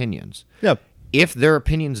personal opinions. Yep. If their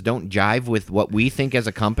opinions don't jive with what we think as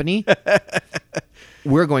a company,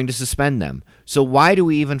 we're going to suspend them. So why do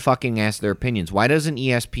we even fucking ask their opinions? Why doesn't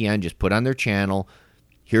ESPN just put on their channel,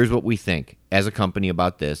 here's what we think as a company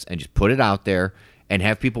about this, and just put it out there and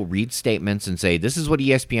have people read statements and say, this is what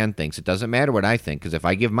ESPN thinks. It doesn't matter what I think, because if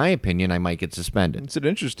I give my opinion, I might get suspended. It's an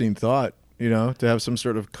interesting thought, you know, to have some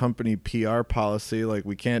sort of company PR policy, like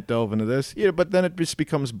we can't delve into this. Yeah, but then it just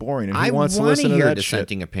becomes boring, and who wants to listen to that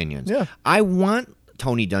dissenting shit? Opinions. Yeah. I want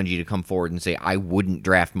Tony Dungy to come forward and say, I wouldn't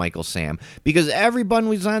draft Michael Sam, because everyone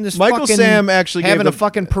was on this Sam actually having a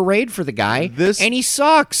fucking parade for the guy, and he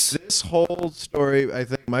sucks. This whole story, I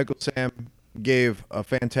think Michael Sam gave a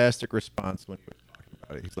fantastic response when he was talking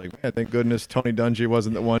about it. He's like, man, thank goodness Tony Dungy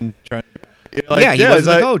wasn't the one trying to... He was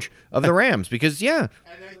the coach of the Rams, because,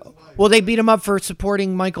 well, they beat him up for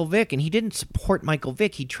supporting Michael Vick, and he didn't support Michael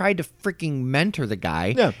Vick. He tried to freaking mentor the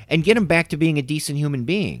guy and get him back to being a decent human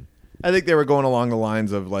being. I think they were going along the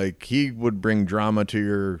lines of, like, he would bring drama to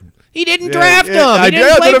your... He didn't draft him. He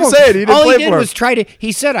didn't play for him. Saying. He didn't All play he did for was try to...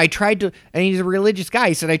 He said, I tried to... And he's a religious guy.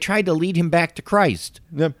 He said, I tried to lead him back to Christ.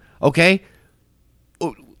 Yep. Okay?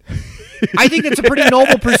 I think it's a pretty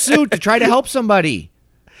noble pursuit to try to help somebody.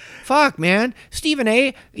 Fuck, man. Stephen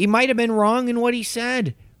A., he might have been wrong in what he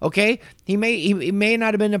said. Okay? He may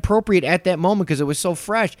not have been appropriate at that moment because it was so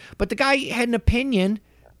fresh. But the guy had an opinion.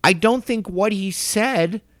 I don't think what he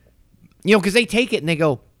said... You know, because they take it and they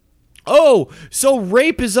go, oh, so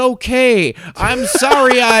rape is okay. I'm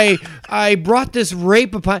sorry I brought this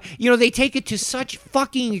rape upon... You know, they take it to such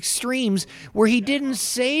fucking extremes where he didn't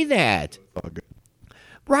say that.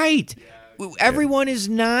 Right. Everyone is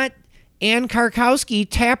not Ann Karkowski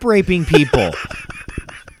tap raping people.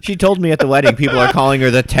 She told me at the wedding people are calling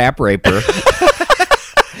her the tap raper,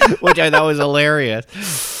 which I thought was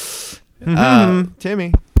hilarious.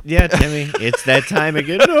 Timmy. Yeah, Timmy, it's that time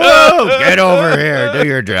again. Oh, get over here, do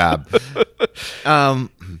your job.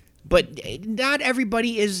 But not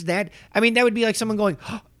everybody is that. I mean, that would be like someone going,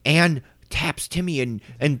 oh, Anne taps Timmy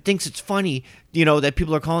and thinks it's funny, you know, that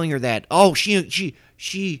people are calling her that. Oh, she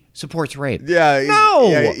supports rape. Yeah,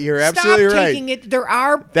 no, you're absolutely Stop right. Taking it. There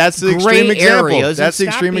are that's the extreme example. That's the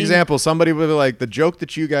extreme example. Somebody would be like, the joke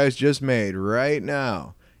that you guys just made right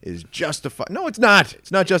now is justified. No, it's not. It's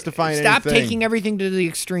not justifying anything. Stop taking everything to the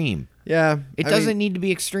extreme. Yeah. It doesn't need to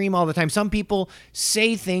be extreme all the time. Some people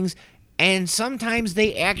say things, and sometimes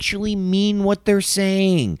they actually mean what they're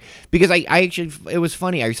saying. Because I actually, it was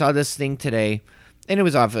funny. I saw this thing today, and it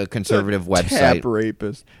was off a conservative website. Tap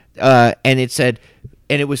rapist. And it said,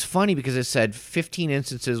 and it was funny because it said 15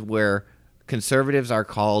 instances where conservatives are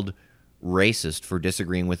called racist for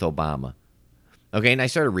disagreeing with Obama. Okay, and I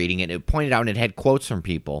started reading it. It pointed out and it had quotes from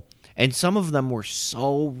people, and some of them were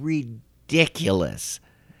so ridiculous.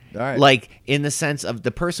 All right. Like in the sense of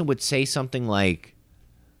the person would say something like,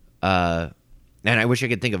 and I wish I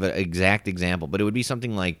could think of an exact example, but it would be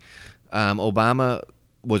something like Obama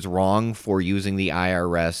was wrong for using the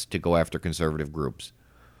IRS to go after conservative groups.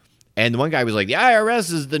 And the one guy was like, the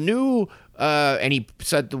IRS is the new, and he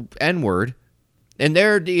said the N-word. And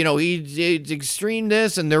they're, he's extreme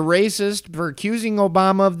this, and they're racist for accusing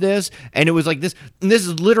Obama of this. And it was like this, and this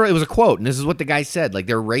is literally, it was a quote, and this is what the guy said. Like,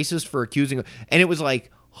 they're racist for accusing, and it was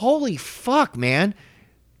like, holy fuck, man.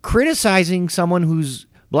 Criticizing someone who's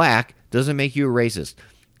black doesn't make you a racist.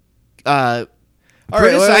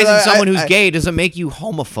 Criticizing someone who's gay doesn't make you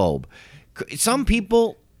homophobe. Some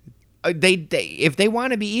people, they if they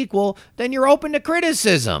want to be equal, then you're open to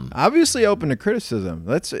criticism. Obviously open to criticism.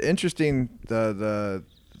 That's interesting. The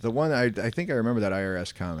one I think I remember that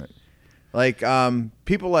IRS comment. Like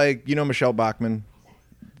people like Michelle Bachmann,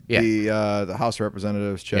 the House of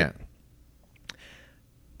Representatives chick. Yeah.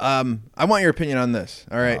 I want your opinion on this.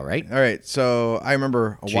 All right. All right. So I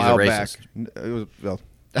remember a while back. It was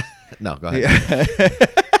no, go ahead.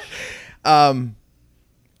 Yeah.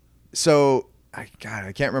 So I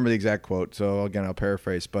can't remember the exact quote. So again, I'll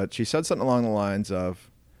paraphrase. But she said something along the lines of,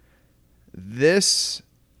 "This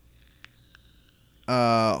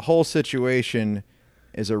whole situation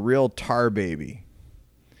is a real tar baby,"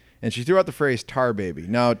 and she threw out the phrase "tar baby."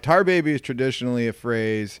 Now, tar baby is traditionally a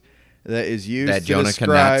phrase that is used that to Jonah describe,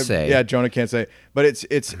 cannot say. Yeah, Jonah can't say. But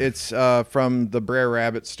it's from the Brer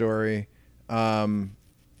Rabbit story.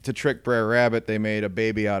 To trick Brer Rabbit, they made a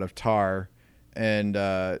baby out of tar, and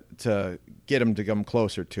to get him to come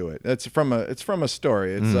closer to it. It's from a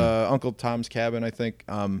story. It's Uncle Tom's Cabin, I think.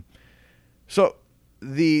 So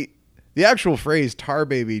the actual phrase "tar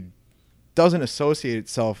baby" doesn't associate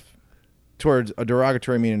itself towards a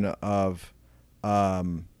derogatory meaning of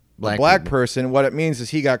black person. What it means is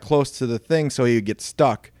he got close to the thing, so he would get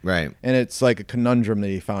stuck. Right. And it's like a conundrum that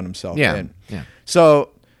he found himself in. Yeah. So,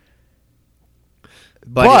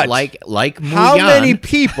 but like Muyan,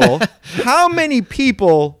 how many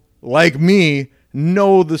people like me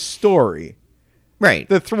know the story? Right.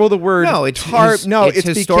 That throw the word it's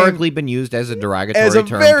historically been used as a derogatory term. As a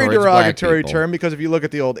very towards derogatory black people. term, because if you look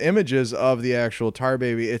at the old images of the actual tar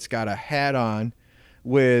baby, it's got a hat on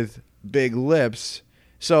with big lips.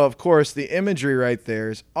 So, of course, the imagery right there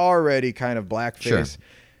is already kind of blackface. Sure.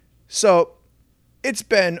 So, it's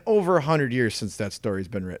been over 100 years since that story's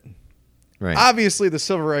been written. Right. Obviously, the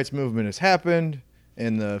civil rights movement has happened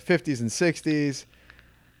in the 50s and 60s.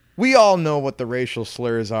 We all know what the racial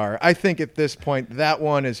slurs are. I think at this point, that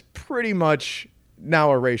one is pretty much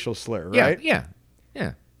now a racial slur, right? Yeah.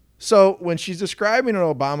 So when she's describing an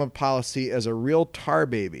Obama policy as a real tar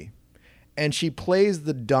baby, and she plays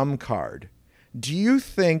the dumb card, do you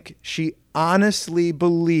think she honestly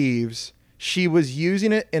believes she was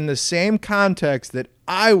using it in the same context that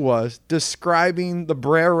I was describing the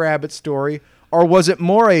Brer Rabbit story? Or was it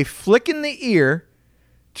more a flick in the ear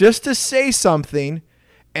just to say something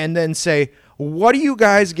and then say, what are you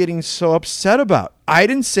guys getting so upset about? I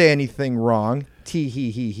didn't say anything wrong.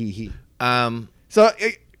 Tee-hee-hee-hee-hee. So,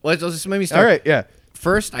 let's just maybe start. All right, yeah.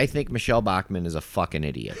 First, I think Michelle Bachmann is a fucking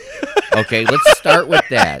idiot. Okay, let's start with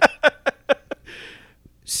that.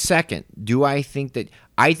 Second,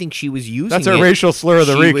 I think she was using That's a racial slur of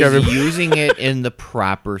the week, everybody. She was using it in the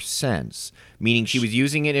proper sense, meaning she was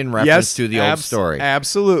using it in reference to the old story.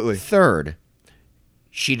 Absolutely. Third,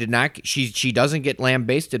 she doesn't get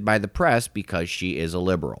lambasted by the press because she is a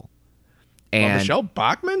liberal. And Michelle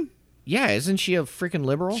Bachmann? Yeah, isn't she a freaking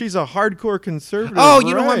liberal? She's a hardcore conservative. Oh,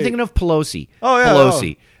 you know what? I'm thinking of Pelosi. Oh, yeah.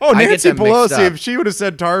 Pelosi. Oh, Nancy Pelosi. If she would have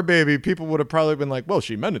said tar baby, people would have probably been like, well,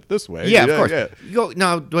 she meant it this way. Yeah, of course. Yeah.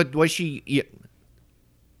 Now, what was she... Yeah.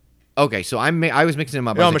 Okay, so I was mixing them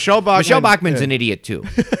up. No, Michelle Bachmann's an idiot, too.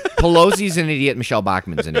 Pelosi's an idiot. Michelle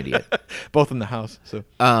Bachmann's an idiot. Both in the House. So.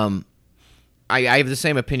 I have the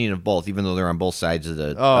same opinion of both, even though they're on both sides of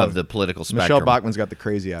the political spectrum. Michelle Bachmann's got the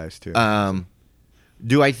crazy eyes, too.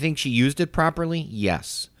 Do I think she used it properly?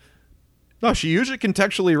 Yes. No, she used it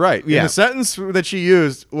contextually right. Yeah. And the sentence that she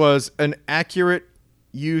used was an accurate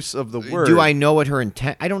use of the word. Do I know what her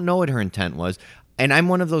intent? I don't know what her intent was. And I'm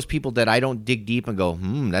one of those people that I don't dig deep and go,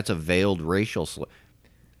 that's a veiled racial slur.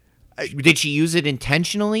 Did she use it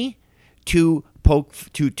intentionally to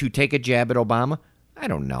take a jab at Obama? I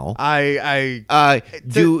don't know. Do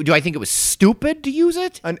I think it was stupid to use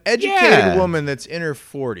it? An educated woman that's in her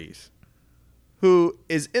 40s who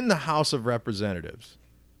is in the House of Representatives.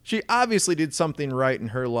 She obviously did something right in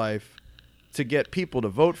her life to get people to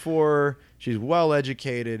vote for her. She's well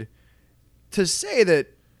educated. To say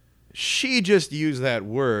that she just used that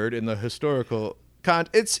word in the historical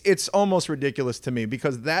it's almost ridiculous to me,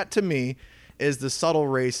 because that to me is the subtle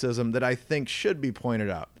racism that I think should be pointed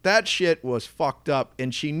out. That shit was fucked up,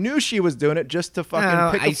 and she knew she was doing it just to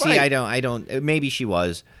fucking pick a fight. I don't. Maybe she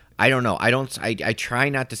was. I don't know. I try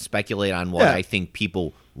not to speculate on what I think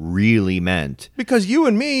people really meant. Because you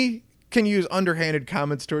and me can use underhanded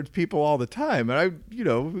comments towards people all the time, and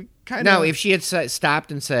we kind of. Now, if she had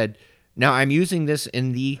stopped and said, "Now I'm using this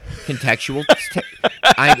in the contextual,"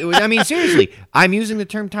 I mean, seriously, I'm using the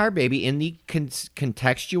term "tar baby" in the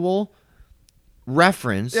contextual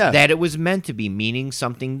reference that it was meant to be, meaning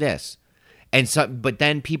something this, but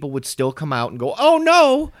then people would still come out and go, "Oh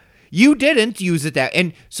no, you didn't use it that."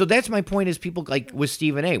 And so that's my point: is people like with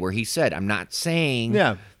Stephen A, where he said, "I'm not saying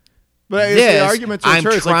but this, the arguments are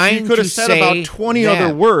like you could have said about 20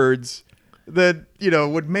 other words that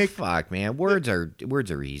would make. Fuck, man, words are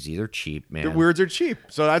easy. They're cheap, man. The words are cheap,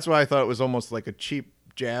 so that's why I thought it was almost like a cheap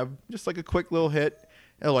jab, just like a quick little hit.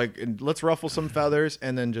 And let's ruffle some feathers,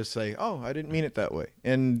 and then just say, "Oh, I didn't mean it that way."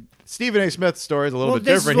 And Stephen A. Smith's story is a little bit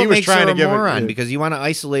different. He was trying to give it because you want to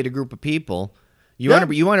isolate a group of people. You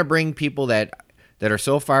want to bring people that are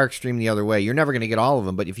so far extreme the other way. You're never going to get all of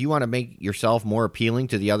them, but if you want to make yourself more appealing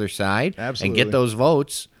to the other side and get those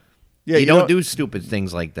votes, you don't do stupid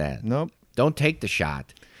things like that. Nope. Don't take the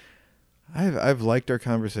shot. I've liked our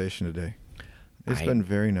conversation today. It's been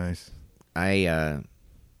very nice. I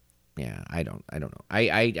don't know.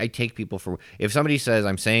 I take people for, if somebody says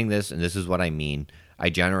I'm saying this and this is what I mean, I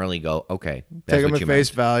generally go, okay, that's take them what at face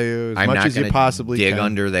value as much as you possibly dig can.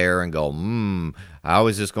 under there and go, how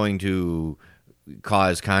is this going to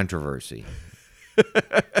cause controversy?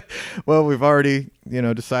 Well, we've already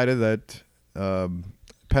decided that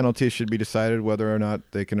penalties should be decided whether or not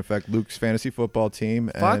they can affect Luke's fantasy football team.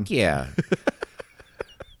 Fuck yeah.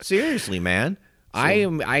 Seriously, man. So,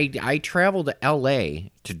 I travel to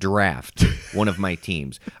L.A. to draft one of my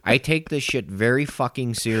teams. I take this shit very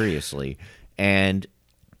fucking seriously, and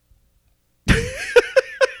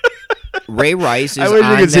Ray Rice is on that team.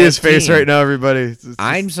 I wish you could see his face right now, everybody.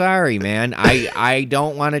 I'm sorry, man. I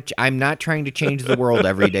don't want to. I'm not trying to change the world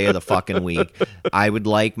every day of the fucking week. I would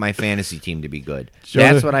like my fantasy team to be good.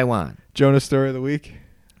 That's what I want. Jonah story of the week.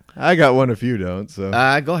 I got one if you don't. So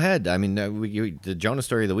go ahead. I mean, the Jonah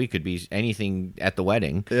story of the week could be anything at the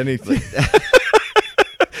wedding. Anything.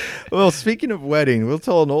 Well, speaking of wedding, we'll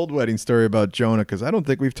tell an old wedding story about Jonah because I don't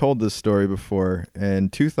think we've told this story before. In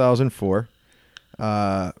 2004,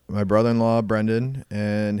 my brother-in-law Brendan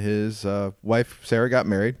and his wife Sarah got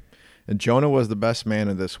married, and Jonah was the best man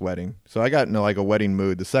at this wedding. So I got into like a wedding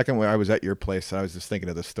mood. The second where I was at your place, I was just thinking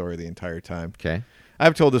of this story the entire time. Okay,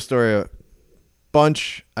 I've told this story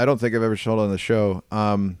bunch. I don't think I've ever told on the show.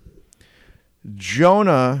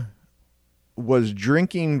 Jonah was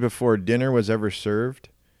drinking before dinner was ever served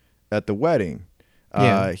at the wedding.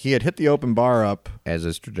 He had hit the open bar up. As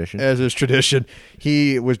is tradition.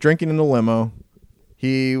 He was drinking in the limo.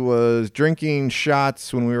 He was drinking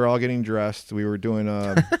shots when we were all getting dressed. We were doing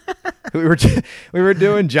we were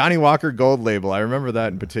doing Johnny Walker Gold Label. I remember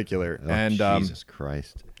that in particular. Oh, and Jesus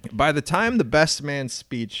Christ. By the time the best man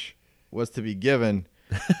speech was to be given,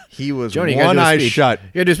 he was Jonah, one eye shut.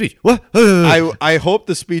 You gotta do a speech. What? I hope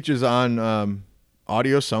the speech is on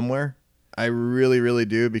audio somewhere. I really, really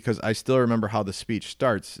do, because I still remember how the speech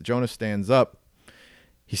starts. Jonah stands up.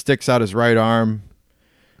 He sticks out his right arm,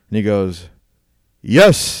 and he goes,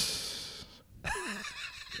 "Yes."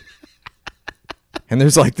 And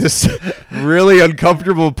there's like this really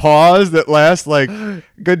uncomfortable pause that lasts like a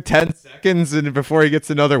good 10 seconds and before he gets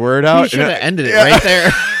another word out. He should have ended it right there.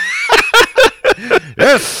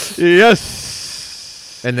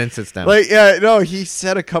 Yes. And then sits down. He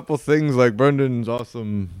said a couple things like Brendan's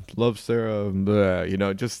awesome, love Sarah,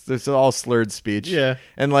 blah, just it's all slurred speech. Yeah.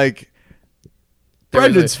 And like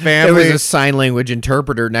Brendan's family. There was a sign language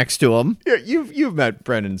interpreter next to him. Yeah, you've met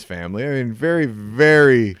Brendan's family. I mean, very,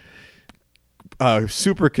 very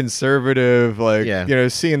super conservative,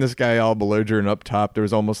 seeing this guy all belligerent up top, there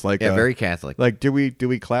was almost like very Catholic. Like, do we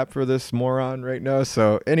clap for this moron right now?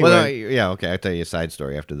 So anyway, okay, I'll tell you a side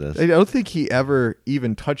story after this. I don't think he ever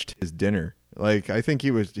even touched his dinner. Like, I think he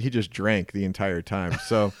just drank the entire time.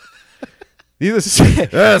 So it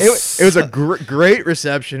was a great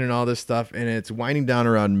reception and all this stuff, and it's winding down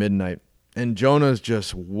around midnight, and Jonah's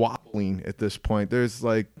just wobbling at this point. There's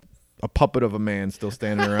like a puppet of a man still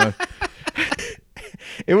standing around.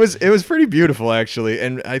 It was pretty beautiful, actually,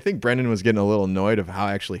 and I think Brendan was getting a little annoyed of how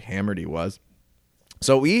actually hammered he was.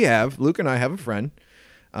 So Luke and I have a friend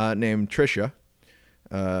named Trisha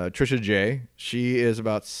J. She is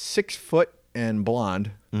about 6 foot and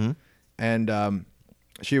blonde, and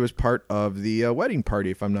she was part of the wedding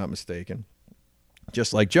party, if I'm not mistaken,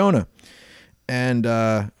 just like Jonah. And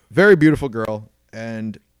very beautiful girl.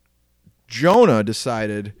 And Jonah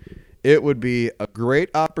decided it would be a great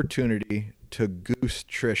opportunity to goose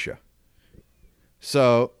Trisha.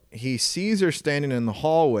 So he sees her standing in the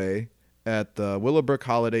hallway at the Willowbrook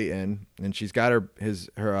Holiday Inn, and she's got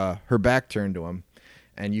her back turned to him,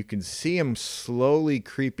 and you can see him slowly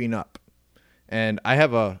creeping up. And I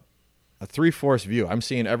have a 3/4 view. I'm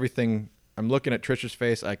seeing everything. I'm looking at Trisha's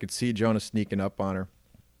face. I could see Jonah sneaking up on her.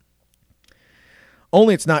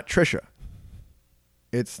 Only it's not Trisha.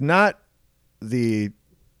 It's not the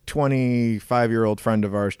 25-year-old friend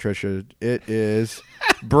of ours, Trisha. It is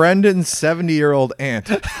Brendan's 70-year-old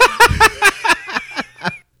aunt.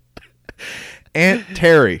 Aunt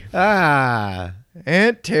Terry.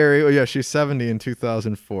 Aunt Terry. Oh, yeah, she's 70 in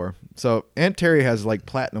 2004. So Aunt Terry has like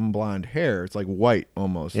platinum blonde hair. It's like white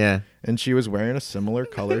almost. Yeah. And she was wearing a similar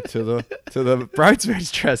color to the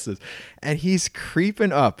bridesmaids' dresses. And he's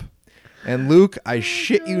creeping up. And Luke, I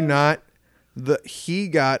shit you not, he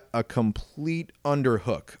got a complete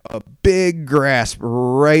underhook, a big grasp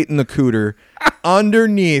right in the cooter,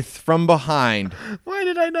 underneath from behind. Why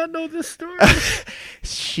did I not know this story?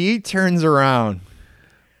 She turns around,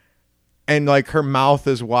 and like her mouth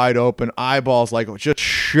is wide open, eyeballs like just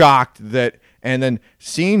shocked that, and then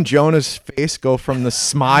seeing Jonah's face go from the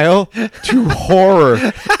smile to horror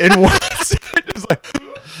in one second, just like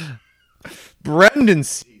Brendan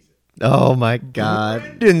sees it. Oh my God.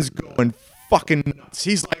 Brendan's going fucking nuts.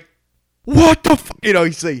 He's like, what the fuck? You know,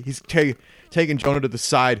 he's taking Jonah to the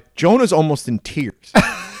side. Jonah's almost in tears.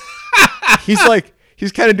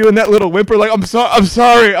 He's kind of doing that little whimper, like, I'm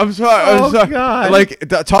sorry. Oh, God. Like,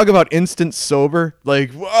 talk about instant sober.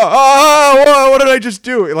 Like, what did I just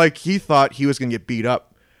do? Like, he thought he was going to get beat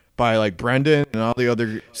up by, like, Brendan and all the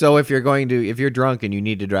other. So if you're drunk and you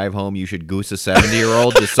need to drive home, you should goose a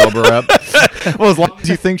 70-year-old to sober up. Well, as long as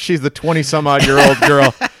you think she's the 20-some-odd-year-old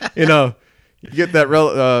girl, you know, you get that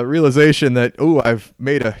realization that, I've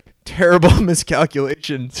made a terrible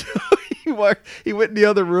miscalculation. So he went in the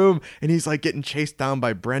other room, and he's like getting chased down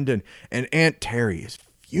by Brendan, and Aunt Terry is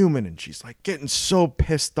fuming, and she's like getting so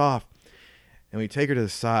pissed off. And we take her to the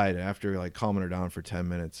side after like calming her down for 10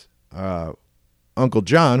 minutes. Uncle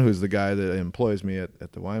John, who's the guy that employs me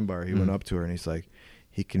at the wine bar, he went up to her and he's like,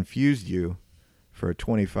 he confused you for a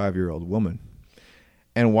 25-year-old woman.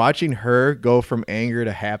 And watching her go from anger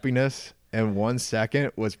to happiness in 1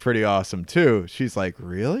 second was pretty awesome too. She's like,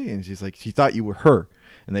 really? And she's like, she thought you were her.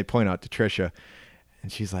 And they point out to Trisha,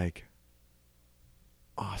 and she's like,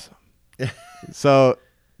 awesome. So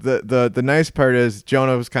the nice part is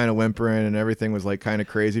Jonah was kind of whimpering, and everything was like kind of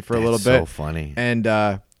crazy for a little bit. So funny.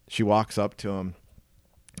 And she walks up to him,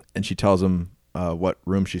 and she tells him what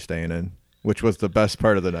room she's staying in, which was the best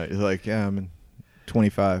part of the night. He's like, yeah, I'm in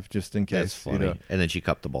 25, just in case. That's funny. You know. And then she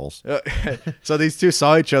cupped the balls. So these two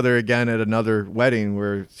saw each other again at another wedding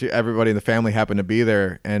where everybody in the family happened to be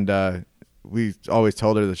there, and we always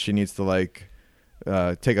told her that she needs to like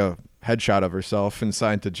take a headshot of herself and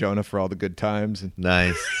sign to Jonah for all the good times.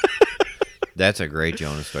 Nice. That's a great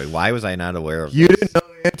Jonah story. Why was I not aware of You this? didn't know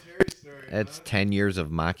the Aunt Terry story. That's 10 years of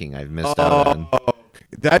mocking I've missed out on.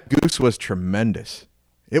 That goose was tremendous.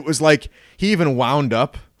 It was like he even wound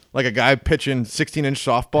up like a guy pitching 16-inch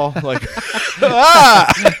softball. Like,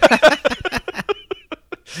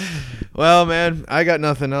 Well, man, I got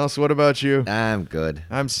nothing else. What about you? I'm good.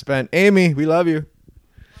 I'm spent. Amy, we love you.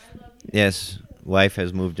 Yes, wife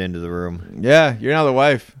has moved into the room. Yeah, you're now the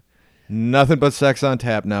wife. Nothing but sex on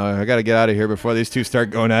tap now. I got to get out of here before these two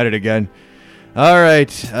start going at it again. All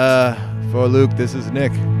right. For Luke, this is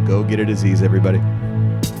Nick. Go get a disease, everybody.